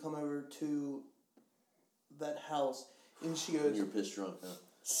wanted me to come over to that house, and she goes, You're pissed drunk, huh?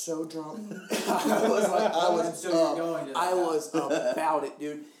 so drunk. I was So you're going to that I house. was about it,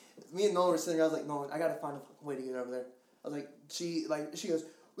 dude. Me and Nolan were sitting there. I was like, Nolan, I gotta find a way to get over there. I was like, she goes,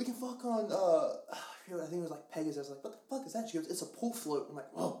 we can fuck on. I think it was like Pegasus. I was like, what the fuck is that? She goes, it's a pool float. I'm like,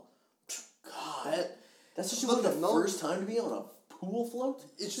 oh, God, that's just Look the at Nolan. first time to be on a pool float.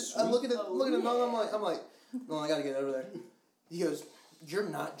 It's just, I'm looking at Nolan. I'm like, Nolan, I gotta get over there. He goes, you're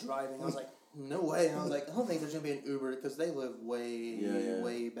not driving. I was like, no way. And I was like, I don't think there's gonna be an Uber because they live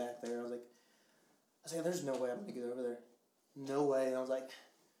way back there. I was like, there's no way I'm gonna get over there. No way. And I was like,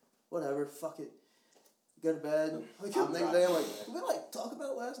 whatever, fuck it. Go to bed. Wake up the next day. I'm like, did we like talk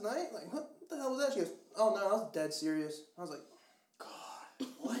about last night? Like, what the hell was that? She goes, oh no, I was dead serious. I was like, God,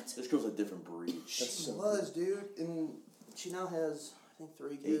 what? This girl's a different breed. She was, dude, and she now has, I think,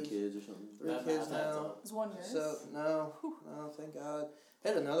 3 kids. 8 kids or something. 3 That kids math adds now. up. Is one yours? So no, thank God.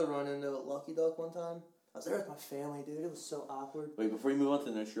 Had another run into a Lucky Duck one time. I was there with my family, dude. It was so awkward. Wait, before you move on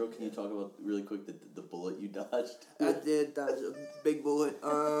to the next girl, can you talk about really quick the bullet you dodged? I did dodge a big bullet.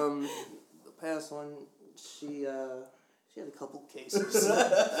 The past one, she had a couple cases,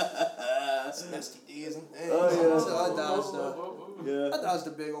 some STDs and things. Oh, yeah. So I dodged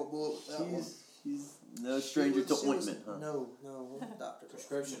a big old bullet with that one. She's no stranger to She was- ointment, huh? No, doctor.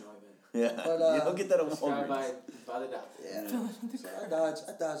 Prescription ointment. Yeah, But, you don't get that on Prescribed Walgreens. by the doctor. Yeah. So I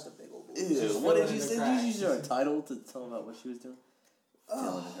dodged a big old bullet. Ew, She's what did filling you in say? the Did you cracks. use her title to tell about what she was doing?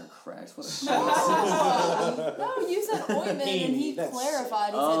 Filling in her cracks. What a No, you said ointment, and he That's-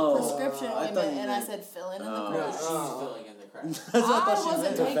 clarified. He Oh, said prescription I thought ointment, you and I meant- said fill in the Oh. No, cracks. she's filling in the cracks. That's what I she wasn't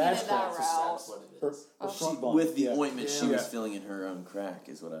meant. taking Vag it that cracks. route. That's what it Her, is. her She- front bump. With the Yeah. ointment, she Yeah. was filling in her own crack,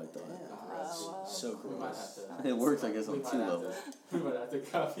 is what I thought. Well. So We might gross. have to. It works, I guess, we on might 2 have to- levels. We might have to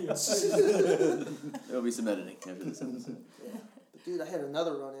copy it. There'll be some editing after this episode. But dude, I had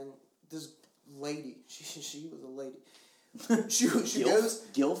another run in. This lady, she was a lady. She goes.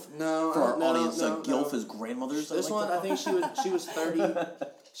 Gilf? No, For our no, audience, no, like no. Gilf is grandmother or something This like one, I think she was 30.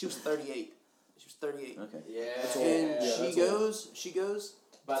 She was 38. She was 38. that? Okay. Yeah. And Yeah, she goes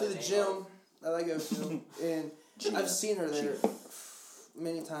By to the the name gym of- that I go to, and Gina. I've seen her there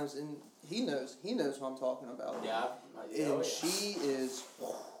many times, and he knows who I'm talking about. Yeah. And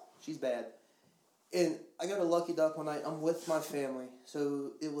she's bad. And I got a Lucky Duck one night. I'm with my family,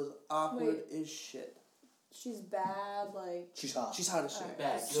 so it was awkward as shit. She's bad, like. She's hot. She's hot as shit. Alright.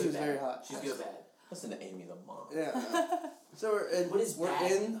 Bad. She Good, was bad. very hot. She's good bad. Listen to Amy the mom. Yeah. So What is we're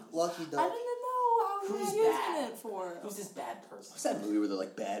bad? in Lucky I didn't Duck. know how we were Who's using bad? it for. Who's this bad person? What's that movie where they're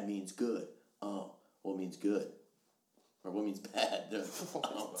like, bad means good? Oh, what means good? Or what means bad? I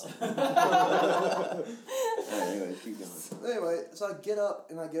don't know. Alright, anyway, keep going. Anyway, so I get up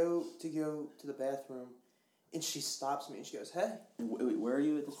and I go to the bathroom, and she stops me and she goes, "Hey, Wait, where are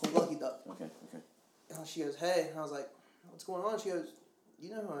you at this point? Lucky Duck." Okay. And she goes, "Hey," and I was like, "What's going on?" She goes, "You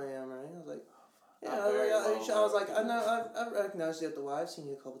know who I am, right?" I was like, "Yeah." I'm I very well was like, known. "I know. I recognize you at the Y. I've seen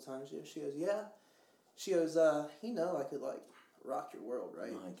you a couple times." She goes, "Yeah." She goes, "You know, I could like rock your world,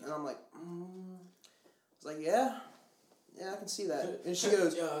 right?" My God. And I'm like, I was like, "Yeah, I can see that." And she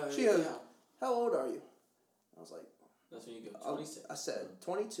goes, Yeah. "How old are you?" I was like, That's when you go. Oh, 26. I said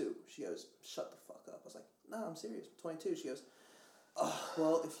 22. She goes, "Shut the fuck up." I was like, "No, I'm serious. 22." She goes, "Oh,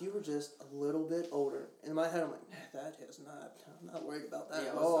 well, if you were just a little bit older." In my head, I'm like, "That is not. I'm not worried about that Yeah.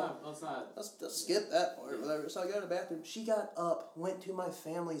 at Let's all. not. Let's not. Let's skip that part, or whatever." So I go to the bathroom. She got up, went to my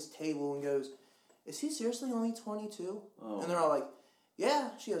family's table, and goes, "Is he seriously only 22?" Oh. And they're all like,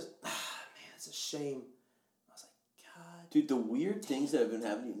 "Yeah." She goes, "Man, it's a shame." I was like, "God." Dude, the weird things that have been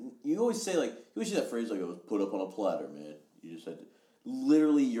happening. You always say, like, you always use that phrase, like, it was put up on a platter, man. You just had to.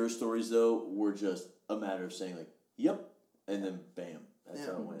 Literally, your stories, though, were just a matter of saying, like, yep, and then bam. That's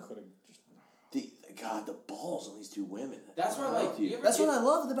how it went. Could've just- God, the balls on these 2 women. That's where, like, you ever That's get- what I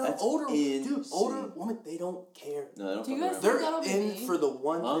loved about That's older insane. women. They don't care. No, they don't Do you fuck guys around. think that'll They're be in me? for the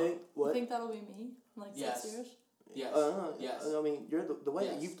one Huh? thing. You What? think that'll be me? Like Yes. 6 years? Yes. Yes. I mean, you're the way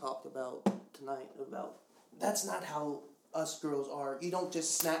that Yes. you've talked about tonight about that's not how us girls are. You don't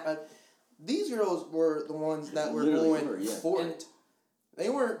just snap. These girls were the ones that were Literally going were, yeah. for And- it. They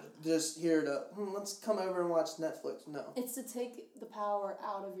weren't just here to let's come over and watch Netflix. No. It's to take the power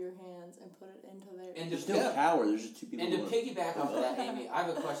out of your hands and put it into theirs. And There's to, no power. There's just two people. and to going. piggyback off of that, Amy, I have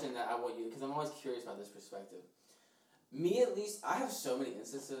a question that I want you, because I'm always curious about this perspective. Me, at least, I have so many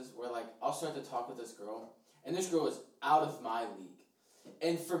instances where, like, I'll start to talk with this girl, and this girl is out of my league.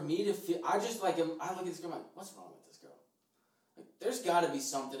 And for me to feel, I just, like, I look at this girl, I'm like, what's wrong with this girl? Like, there's got to be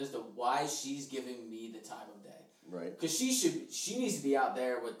something as to why she's giving me the time of day. Right. Because she needs to be out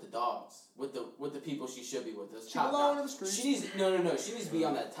there with the dogs, with the people she should be with. Those She top belong dog- in the streets. She needs She needs to be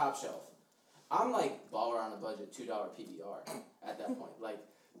on that top shelf. I'm like baller on a budget, $2 PBR at that point. Like,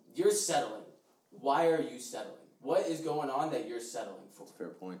 you're settling. Why are you settling? What is going on that you're settling for? Fair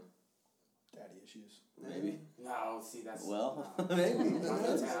point. Daddy issues. Maybe. No, see that's Well, no. maybe.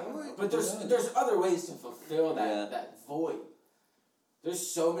 But there's other ways to fulfill that Yeah. that void. There's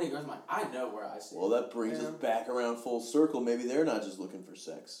so many girls. I'm like, I know where I stand. Well, that brings us back around full circle. Maybe they're not just looking for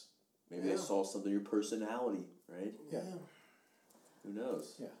sex. Maybe they saw something in your personality, right? Yeah. Who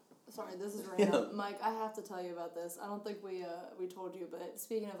knows? Yeah. Sorry, this is random. Mike, I have to tell you about this. I don't think we told you, but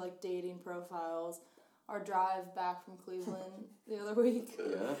speaking of like dating profiles, our drive back from Cleveland the other week,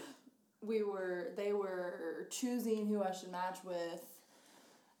 Yeah. they were choosing who I should match with,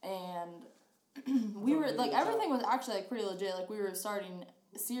 and we were like everything was actually like pretty legit. Like we were starting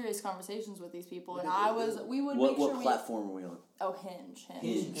serious conversations with these people, and we would make sure What platform are we on?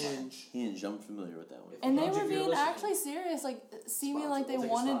 Hinge. I'm familiar with that one. And they Hinge, were if you're being listening. actually serious, like seeming like they We'll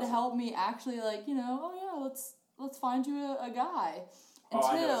take a wanted to sponsor. help me actually, like, you know, oh yeah, let's find you a guy. Oh,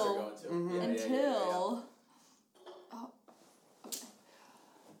 I know what you're going to. Yeah, yeah, yeah, yeah. Oh, okay.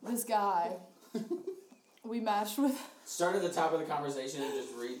 This guy we matched with. Start at the top of the conversation and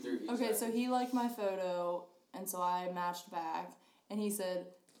just read through each Okay, message. so he liked my photo, and so I matched back, and he said,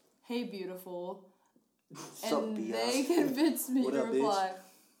 "Hey, beautiful," and they convinced me What to up, bitch? reply.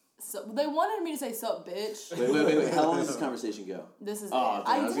 So they wanted me to say "sup, bitch." Wait. How long does this conversation go? This is Oh, it. damn,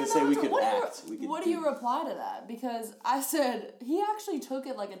 I was didn't gonna say know we what to- could what do you- act. We could what do- do you reply to that? Because I said he actually took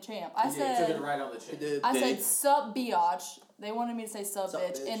it like a champ. I He took it said right on the chin. Did. I Did said he? "sup, biatch." They wanted me to say "sup, Sup,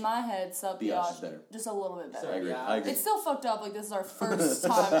 bitch." bitch. In my head, "sup, Biatch biatch." is better. Just a little bit better. Sorry. I agree. Yeah. I agree. It's still fucked up. Like this is our first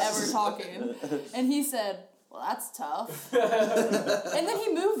time ever talking, and he said, "Well, that's tough." And then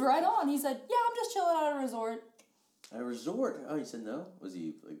he moved right on. He said, "Yeah, I'm just chilling at a resort." A resort? Oh, you said no? Was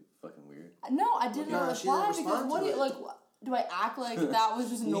he like fucking weird? No, I didn't No, she reply didn't because respond what to do you it. like? Do I act like that was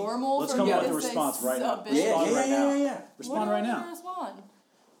just normal Let's for come me up to with a say response right now. "sup, bitch"? Respond right now. yeah. Respond What right do I now. respond?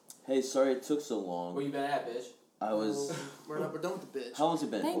 Hey, sorry it took so long. Where you been at, bitch? I was. We're done with the bitch. How long's it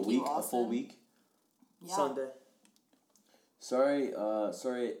been? Thank A you, week? A full Austin. week? Yeah. Sunday. Sorry,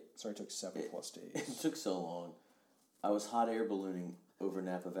 Sorry, it took 7+ days. it took so long. I was hot air ballooning over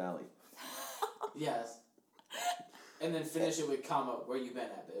Napa Valley. Yes. And then finish it with comma, where you been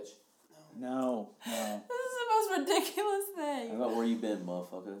at, bitch? No. This is the most ridiculous How thing. about where you been,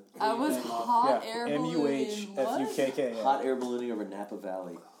 motherfucker? I was been, Mom? hot Yeah. air ballooning. What? MUHFUKK. Hot air ballooning over Napa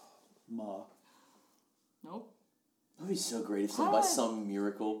Valley. Ma. Nope. That'd be so great if How by do I- some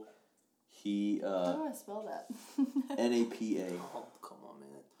miracle he How do I spell that? NAPA Oh, come on, man.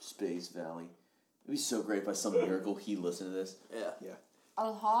 space Valley. It'd be so great if by some miracle he listened to this. Yeah. I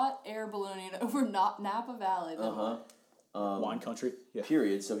was hot air ballooning over Napa Valley. Uh huh. Wine country. Yeah.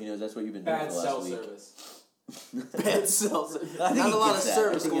 Period. So he knows that's what you've been doing Bad for the cell last week. service. Bad cells. I think Not he a lot of gets that.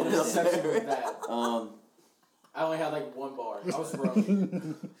 service I think he going on Reception was there. bad. I only had like one bar. I was broke.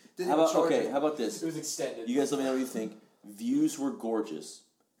 It How about how about this? was extended. You guys let me know what you think. Views were gorgeous.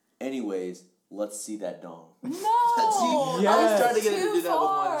 Anyways, let's see that dong. No, Yes. I was trying to get her to too do that with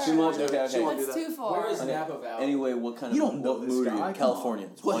far. one. Too much? She won't do Okay, it. She okay. won't do That's that. too far. Where is Okay. Napa Valley? Anyway, what kind of You don't know what this mood guy, are you in? come California.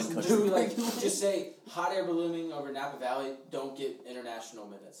 It's wine What's country. Should we like just say hot air ballooning over Napa Valley? Don't get international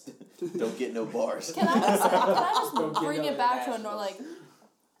minutes. Don't get no bars. Can I just Don't get bring no it back to a internationals. like?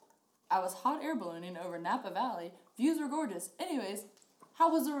 I was hot air ballooning over Napa Valley. Views were gorgeous. Anyways,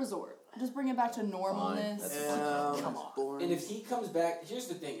 how was the resort? Just bring it back to normalness. That's Yeah, Come it's on. boring. And if he comes back, here's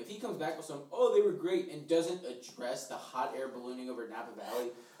the thing: if he comes back with some, oh, they were great, and doesn't address the hot air ballooning over Napa Valley,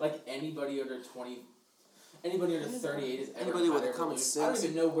 like anybody under 20, anybody under 38 is ever Anybody hot with air common ballooning. I sense.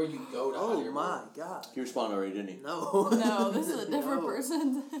 don't even know where you go to hot Oh air my balloon. god. He responded already, didn't he? No. No, this is a different No.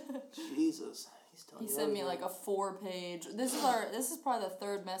 person. Jesus. He's telling He you sent me everything. like a 4-page. This is probably the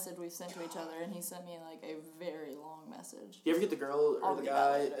third message we've sent to each other, and he sent me like a very long message. You ever get the girl or I'll the read that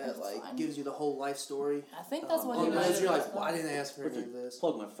guy later. that It's like fine. gives you the whole life story? I think that's what Oh, he and was. you're like, well, I didn't ask for any of this.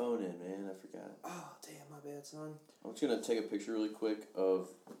 Plug my phone in, man. I forgot. Oh, damn, my bad, son. I'm just gonna take a picture really quick of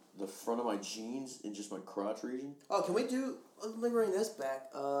the front of my jeans and just my crotch region. Oh, can we do? Let me bring this back.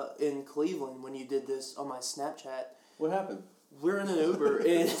 In Cleveland, when you did this on my Snapchat, What happened? we're in an Uber,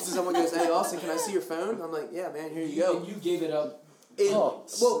 and someone goes, "Hey, Austin, can I see your phone?" I'm like, "Yeah, man, here you go." And you gave it up. And, Oh.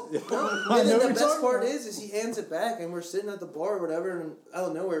 well, I and know then what the you're best talking part about. is he hands it back, and we're sitting at the bar or whatever, and out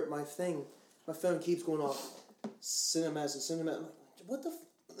of nowhere, my phone keeps going off. Send a message. I'm like, what the?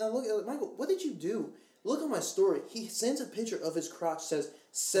 Now look, Michael, what did you do? Look at my story. He sends a picture of his crotch, says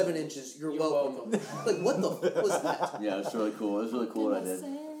 7 inches. You're welcome. Like, what the fuck was that? Yeah, it was really cool. It was really cool what I did.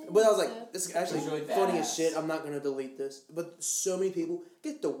 But I was like, this is actually It was really funny as badass. shit. I'm not going to delete this. But so many people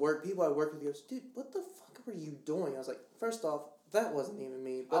get to work. People I work with goes, dude, what the fuck were you doing? I was like, first off, that wasn't even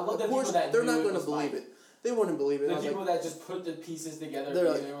me. But I love the of course, people that they're knew not it going to was believe Mike. it. They wouldn't believe it. I The was people like, that just put the pieces together, They're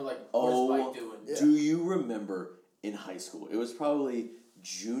and like, they were like, "Oh, "What is Mike doing?" Yeah. Do you remember in high school? It was probably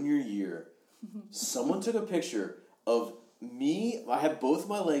junior year. Someone took a picture of me. I had both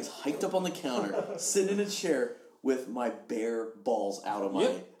my legs hiked up on the counter, sitting in a chair with my bare balls out of my.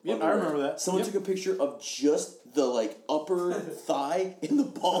 Yep, I underwear. remember that. Someone Yep. took a picture of just the upper thigh and the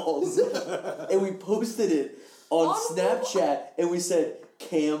balls, and we posted it on Snapchat, and we said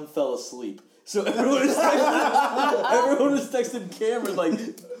Cam fell asleep. So everyone was texting Cameron like,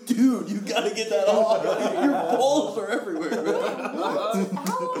 dude, you gotta get that off. Your balls are everywhere. How long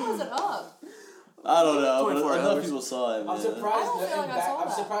was it up? I don't know, but 24 enough hours. people saw it. I'm Man. surprised. I don't feel like I saw I'm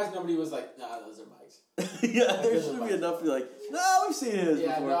that. surprised nobody was like, "Nah, those are Mike's." Yeah, there should be enough to be like, no, we've seen his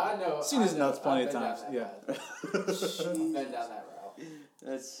Yeah, before. no, I know. Seen his I know. nuts plenty I've of been down times, that yeah. path. I've been down that route.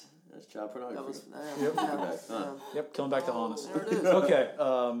 That's child pornography. that was, Yep. yeah. Yep, coming back to haunt us. There it is. Okay,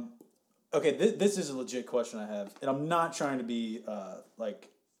 okay. This is a legit question I have, and I'm not trying to be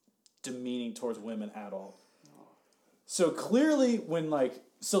demeaning towards women at all. So clearly, when my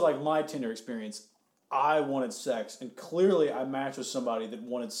Tinder experience, I wanted sex, and clearly I matched with somebody that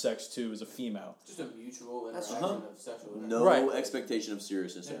wanted sex too as a female. Just a mutual That's interaction of sexual. No Right. expectation of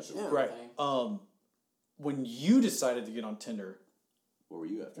seriousness after. Yeah. Right. When you decided to get on Tinder, What were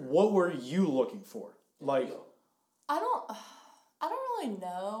you after? what were you looking for? Like, I don't really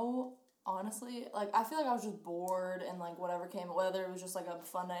know, honestly. Like, I feel like I was just bored and whatever came, whether it was just a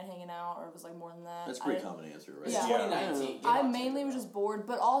fun night hanging out or it was more than that. That's a pretty common answer, right? Yeah. 2019. Get I on mainly Tinder, was bro. just bored,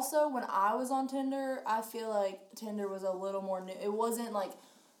 but also when I was on Tinder, I feel like Tinder was a little more new. It wasn't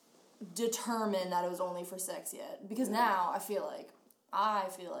determined that it was only for sex yet, because now I feel like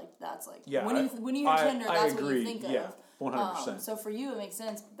that's Yeah, when you hear Tinder, I that's what agree. you think Yeah, of. 100%. So for you, it makes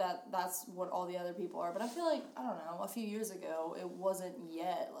sense that that's what all the other people are. But I feel like, I don't know, a few years ago, it wasn't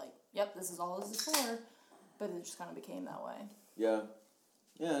yet yep, this is all this is for. But it just kind of became that way. Yeah.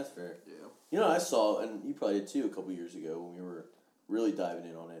 Yeah, that's fair. Yeah. You know, I saw, and you probably did too, a couple years ago when we were really diving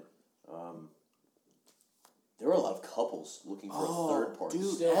in on it. There were a lot of couples looking for a third party.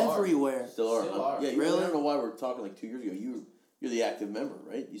 Dude, Still are. everywhere. Still are. Still huh? are. Yeah, you, Really? I don't know why we're talking 2 years ago. You're the active member,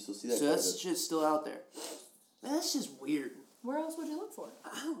 right? You still see that? So quite a that's bit. shit still out there. Man, that's just weird. Where else would you look for it?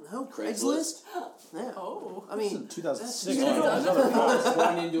 I don't know. Craigslist? Yeah. Oh. I this mean, is 2006. that's- Another call.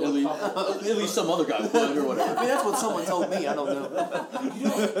 Run into At a least, couple. at least some other guy would or I whatever. mean, that's what someone told me. I don't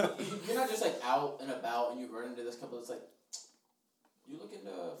know. You're not just out and about and you run into this couple that's like, you looking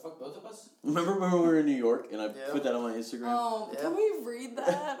to fuck both of us? Remember when we were in New York and I Yeah. put that on my Instagram? Oh, Yeah. can we read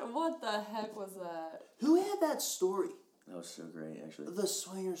that? What the heck was that? Who had that story? That was so great, actually. The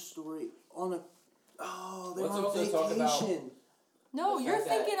swinger story on a. Oh, they Let's were on also talk about- vacation. No, The you're fact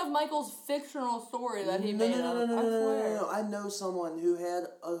that- thinking of Michael's fictional story that he no, made no, up. no, no, I no, no, swear. no, no. I know someone who had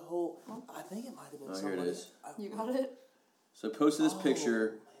a whole. I think it might have been Oh, here someone. it is. You got it? So I posted this Oh,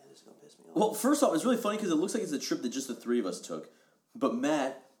 picture. Man, this is gonna piss me off. Well, first off, it's really funny because it looks like it's a trip that just the three of us took. But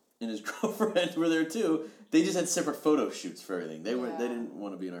Matt and his girlfriend were there too. They just had separate photo shoots for everything. They Yeah. didn't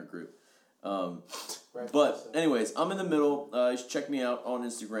want to be in our group. Right. But anyways, I'm in the middle. You should check me out on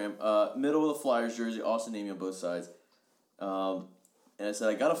Instagram. Middle of the Flyers jersey. Austin named me on both sides. And I said,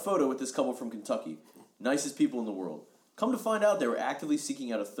 I got a photo with this couple from Kentucky. Nicest people in the world. Come to find out, they were actively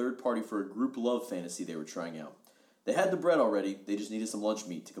seeking out a third party for a group love fantasy they were trying out. They had the bread already. They just needed some lunch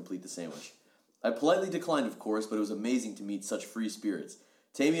meat to complete the sandwich. I politely declined, of course, but it was amazing to meet such free spirits.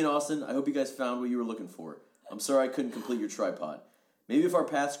 Tammy and Austin, I hope you guys found what you were looking for. I'm sorry I couldn't complete your tripod. Maybe if our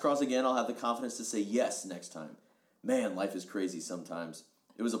paths cross again, I'll have the confidence to say yes next time. Man, life is crazy sometimes.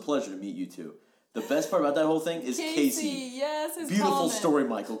 It was a pleasure to meet you two. The best part about that whole thing is Casey. Yes, his Beautiful comment. story,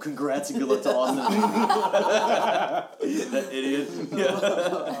 Michael. Congrats and good luck to Austin. That idiot.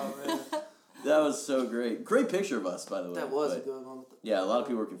 That was so great. Great picture of us, by the way. That was a But, good one. yeah, a lot of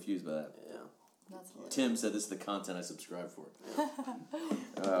people were confused by that. Yeah. That's hilarious. Tim said this is the content I subscribe for.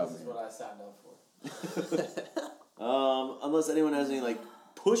 This is what I signed up for. Unless anyone has any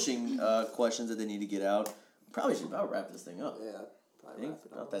pushing questions that they need to get out, probably should about wrap this thing up. Yeah. I Probably think wrap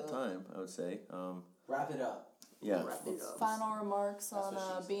it about up. that time, I would say. Wrap it up. Yeah. Wrap it up. Final remarks That's on what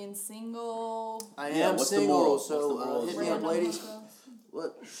she said. being single. I Yeah, am what's the single, moral? What's the so moral? hit me up, Random ladies. hookups.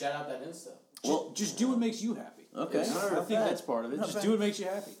 What? Shout out that Insta. Well, Just do what makes you happy. Okay. Yes, sir. I think that's part of it. Not Just bad. do what makes you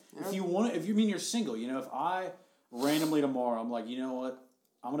happy. Yeah. If you want, if you mean you're single, if I randomly tomorrow I'm like, you know what,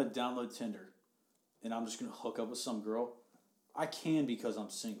 I'm gonna download Tinder, and I'm just gonna hook up with some girl, I can because I'm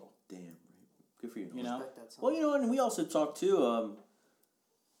single. Damn. Good for you. You know? Respect that song. Well, and we also talked too.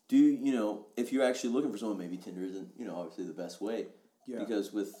 If you're actually looking for someone, maybe Tinder isn't, obviously the best way. Yeah.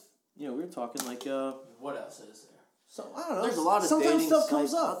 Because with, we were talking like, What else is there? so I don't know. There's a lot of sometimes dating stuff sites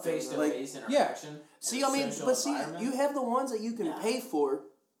comes out up. there. Face to Like, face interaction. See, in a I mean, social but see, environment. you have the ones that you can pay for,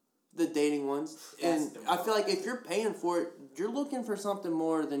 the dating ones, and That's the I feel like one. if you're paying for it, you're looking for something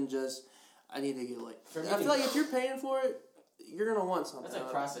more than just I need to get laid. For me I feel to- like if you're paying for it, you're gonna want something. That's like out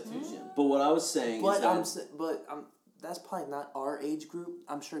of prostitution. But what I was saying it. is that That's probably not our age group.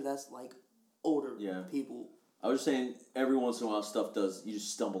 I'm sure that's like older Yeah. people. I was saying every once in a while you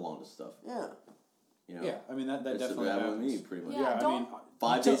just stumble onto stuff. Yeah. Yeah, I mean that That's definitely what happened happens. with me pretty much. Yeah, Yeah, I don't- mean,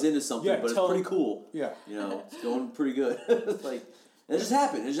 5 tell- days into something, yeah, but it's tell- pretty cool. yeah. It's going pretty good. It's like it just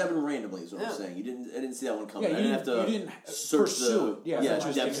happened. It just happened randomly. Is what I'm Yeah. saying. I didn't see that one Yeah, coming. you I didn't have to you didn't search pursue the it. Yeah, yeah it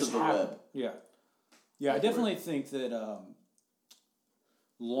just, depths of the happened. web. Yeah, I definitely think that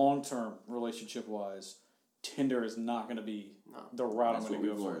long-term relationship-wise, Tinder is not going to be No. the route That's I'm going what to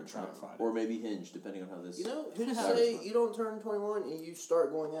we've go for learned. and try to find Or it. maybe Hinge, depending on how this. You know, who to Yeah. say you don't turn 21 and you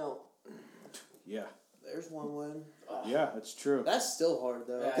start going out? Yeah, There's one win. yeah, that's true. That's still hard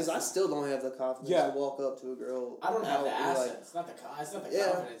though, Yeah, because I it's- still don't have the confidence Yeah. to walk up to a girl. I don't have out the and be like, assets. It's not the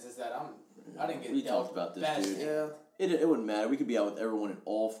Yeah. confidence. It's that I didn't get We dealt talked about this, best dude. hand. yeah, It wouldn't matter. We could be out with everyone, and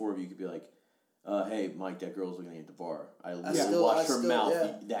all four of you could be like, "Hey, Mike, that girl's looking at the bar. I still- watched I her still- mouth.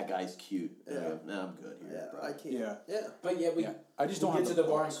 yeah. That guy's cute." And I Yeah. go, "Nah, I'm good here." yeah, bro." I can't. Yeah. Yeah, But yeah, we Yeah, I just we don't get have to the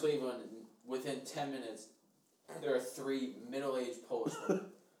bar in Cleveland, and within 10 minutes, there are 3 middle-aged Polish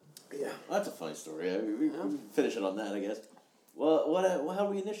women. yeah. Well, that's a funny story. We can finish it on that, I guess. Well, how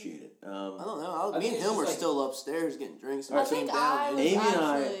do we initiate it? I don't know. I Me think and it's him just were like- still upstairs getting drinks. And I we came think down. I was Amy and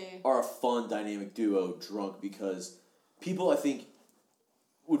I actually. are a fun dynamic duo, drunk, because people I think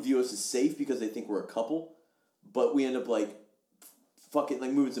would view us as safe because they think we're a couple, but we end up like fucking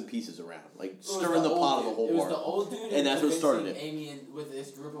like moving some pieces around, like It was stirring the old pot of dude. the whole It was bar. the old dude, And that's what started convincing it. Amy and with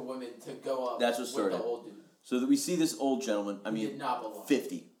this group of women to go up. That's what started with the it. old dude. So that we see this old gentleman. I He mean, did not belong.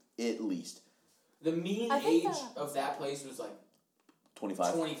 50 at least, The mean I think age that- of that place was like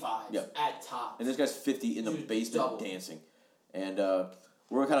 25. 25 Yep. at top. And this guy's 50 in the Dude, basement double. dancing. And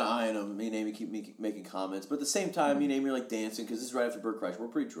we're kind of eyeing him. Me and Amy keep making comments. But at the same time, me and Amy are like dancing because this is right after Bert Kreischer. We're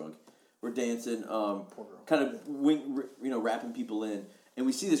pretty drunk. We're dancing, kind of wrapping people in. And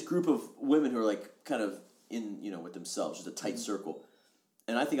we see this group of women who are like kind of in, with themselves, just a tight circle.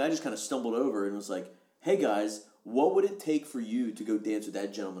 And I think I just kind of stumbled over and was like, "Hey guys, what would it take for you to go dance with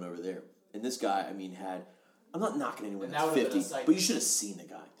that gentleman over there?" And this guy, I mean, I'm not knocking anyone And that's that would've been 50, a sight. but you should have seen the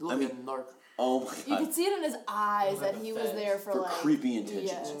guy. You I look mean, at narc. oh my You god. could see it in his eyes that he was there for like creepy intentions.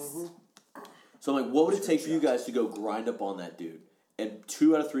 Yes. So I'm like, what would it take for you guys to go grind up on that dude? And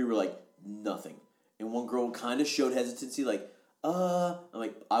 2 out of 3 were like, nothing. And one girl kind of showed hesitancy, like, I'm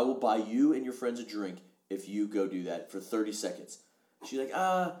like, I will buy you and your friends a drink if you go do that for 30 seconds. She's like,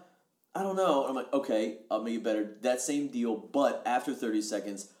 I don't know. I'm like, okay, I'll make it better. That same deal, but after 30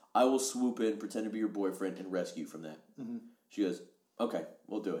 seconds, I will swoop in, pretend to be your boyfriend, and rescue you from that. Mm-hmm. She goes, okay,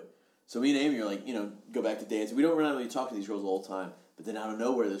 we'll do it. So me and Amy are like, go back to dancing. We don't really talk to these girls all the time. But then out of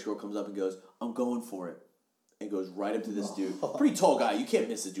nowhere, this girl comes up and goes, I'm going for it. And goes right up to this dude. Pretty tall guy. You can't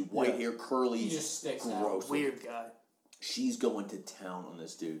miss this dude. White hair, curly. He just sticks out. gross. Weird guy. She's going to town on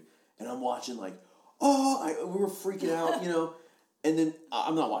this dude. And I'm watching like, we were freaking out, And then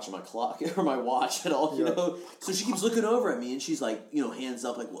I'm not watching my clock or my watch at all, you know. So she keeps looking over at me and she's like, hands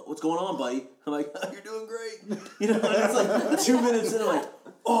up, like, what's going on, buddy? I'm like, you're doing great. And it's like 2 minutes in, I'm like,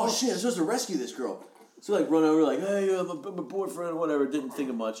 oh shit, I'm supposed to rescue this girl. So like run over, like, hey, I'm a boyfriend, whatever. Didn't think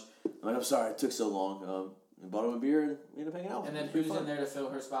of much. I'm like, I'm sorry, it took so long. And bought him a beer and we ended up hanging out. And then Pretty who's fun. in there to fill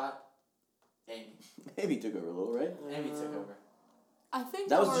her spot? Amy. Amy took over a little, right? Amy took over. I think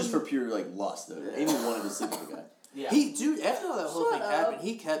That was we're- just for pure like lust, though. Amy wanted to sleep with the guy. Yeah. Dude, after that whole Shut thing up. happened,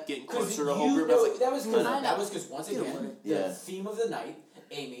 he kept getting Because closer to the whole group. I was like, that was because once Get away. again, Yeah. the theme of the night,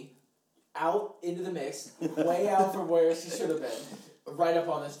 Amy, out into the mix, way out from where she should have been, right up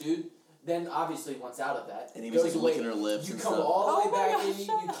on this dude. Then obviously once out of that, And Amy's goes like away. licking her lips You and come stuff. all the Oh way my back, gosh, Amy.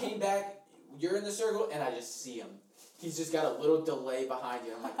 shut You up. came back. You're in the circle, and I just see him. He's just got a little delay behind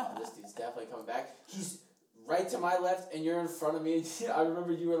you. I'm like, oh, this dude's definitely coming back. He's right to my left, and you're in front of me. I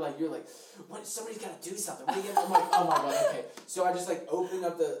remember you're like, what? Somebody's got to do something. What are you gonna-" I'm like, oh my god, okay. So I just like open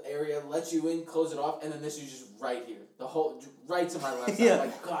up the area, let you in, close it off, and then this is just right here, the whole right to my left. Yeah. I'm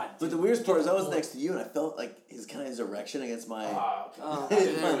like, God. But dude, the weirdest part is I was get next to you and I felt like his erection against my Oh,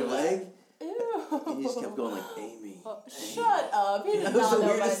 my leg. Ew. And he just kept going like, Amy. Shut up. He did That was not the know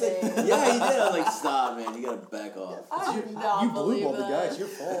my weirdest thing. name. Yeah, he did. I was like, stop, man. You gotta back off. I did not You believe blue balled the guy. that. It's your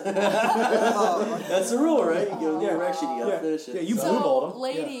fault. That's the rule, right? You give him the erection, you gotta finish it. Yeah, you So- blue balled So, him.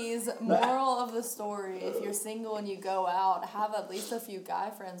 ladies, moral of the story: if you're single and you go out, have at least a few guy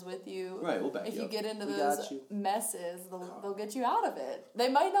friends with you. Right, we'll back If you you up. get into We those got you. messes, they'll get you out of it. They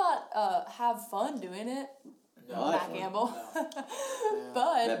might not have fun doing it, No, I had Matt fun. Gamble, That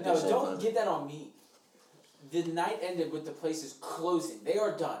but bitch No, had don't fun. get that on me. The night ended with the places closing. They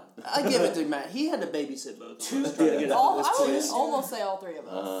are done. I give it to Matt. He had to babysit both. Two- of us. Yeah, get out all, of I this would place. almost say all three of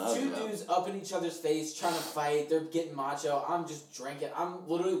us. I was Two out. dudes up in each other's face trying to fight. They're getting macho. I'm just drinking. I'm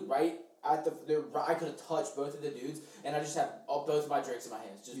literally right at I could have touched both of the dudes, and I just have both of my drinks in my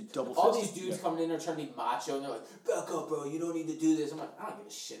hands. Just You double all these fisted. dudes coming in there trying to be macho, and they're like, "Back up, bro. You don't need to do this." I'm like, I don't give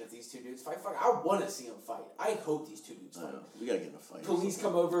a shit if these two dudes fight. Fuck, I want to see them fight. I hope these two dudes I fight. know. We gotta get in a fight. Police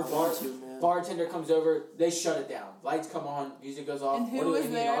come over, I want to, man. bartender comes over, they shut it down. Lights come on, music goes off. And who What do was Amy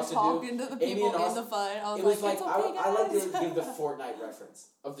and there Austin talking to the Amy people and in Austin- the fight? I was It was like, like, it's okay, I like guys. to give the Fortnite reference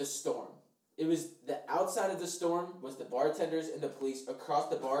of the storm. It was the outside of the storm was the bartenders and the police across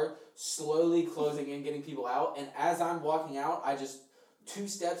the bar, slowly closing in, getting people out. And as I'm walking out, I just 2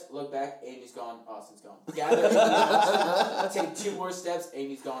 steps, look back, Amy's gone, Austin's gone. Gather, Amy and Austin, take 2 more steps,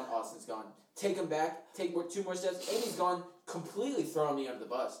 Amy's gone, Austin's gone. Take them back, take 2 more steps, Amy's gone, completely throwing me under the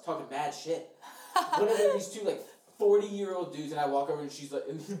bus, talking mad shit. Whenever these 2 like 40-year-old dudes, and I walk over and she's like,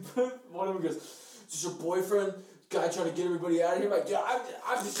 and one of them goes, "Is this your boyfriend? Guy trying to get everybody out of here?" Like, dude,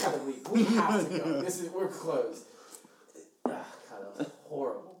 I'm just trying to leave. We have to go. We're closed. God, that was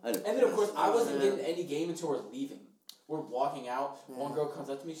horrible. I didn't- And then of course I wasn't getting any game until we're leaving. We're walking out. Yeah. One girl comes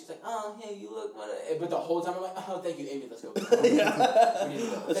up to me. She's like, "Oh, hey, you look." But the whole time I'm like, "Oh, thank you, Amy. Let's go." Yeah. We need to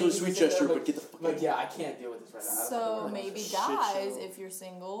go. That's Thank a you, sweet sister. gesture, I'm but get the fuck I'm like, out. yeah, I can't deal with this right now. I don't So know what maybe shit guys, show. if you're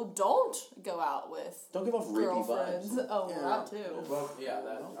single, don't go out with Don't give off rapey girlfriends. vibes. Oh, we're Yeah. out too. Well, yeah,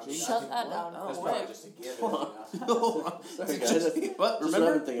 that. I mean, Shut I that think- down That's quick. probably just a given. Come on. You know? Sorry, guys. What? Just what I've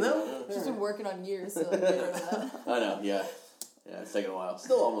Remember? been thinking No? about. She's been working on years to get rid of that. I know, yeah. Yeah, it's taking a while.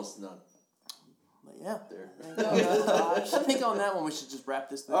 Still almost not But yeah. there. Oh, gosh. I think on that one we should just wrap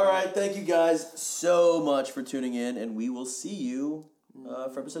this thing All up. right, thank you guys so much for tuning in, and we will see you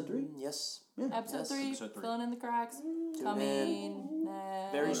for episode 3. Yes. Yeah. Episode Yes. 3, Episode 3. filling in the cracks. Tune Coming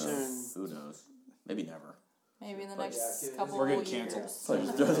next. Very Who soon. knows? Who knows? Maybe never. Maybe in the But next yeah, couple we're getting years. canceled. Probably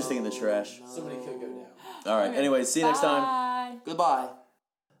just throw this thing in the trash. Somebody could go down. All right, Okay. anyways, see you next time. Bye. Goodbye.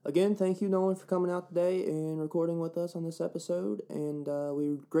 Again, thank you, Nolan, for coming out today and recording with us on this episode, and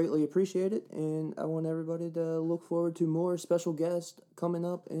we greatly appreciate it, and I want everybody to look forward to more special guests coming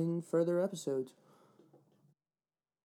up in further episodes.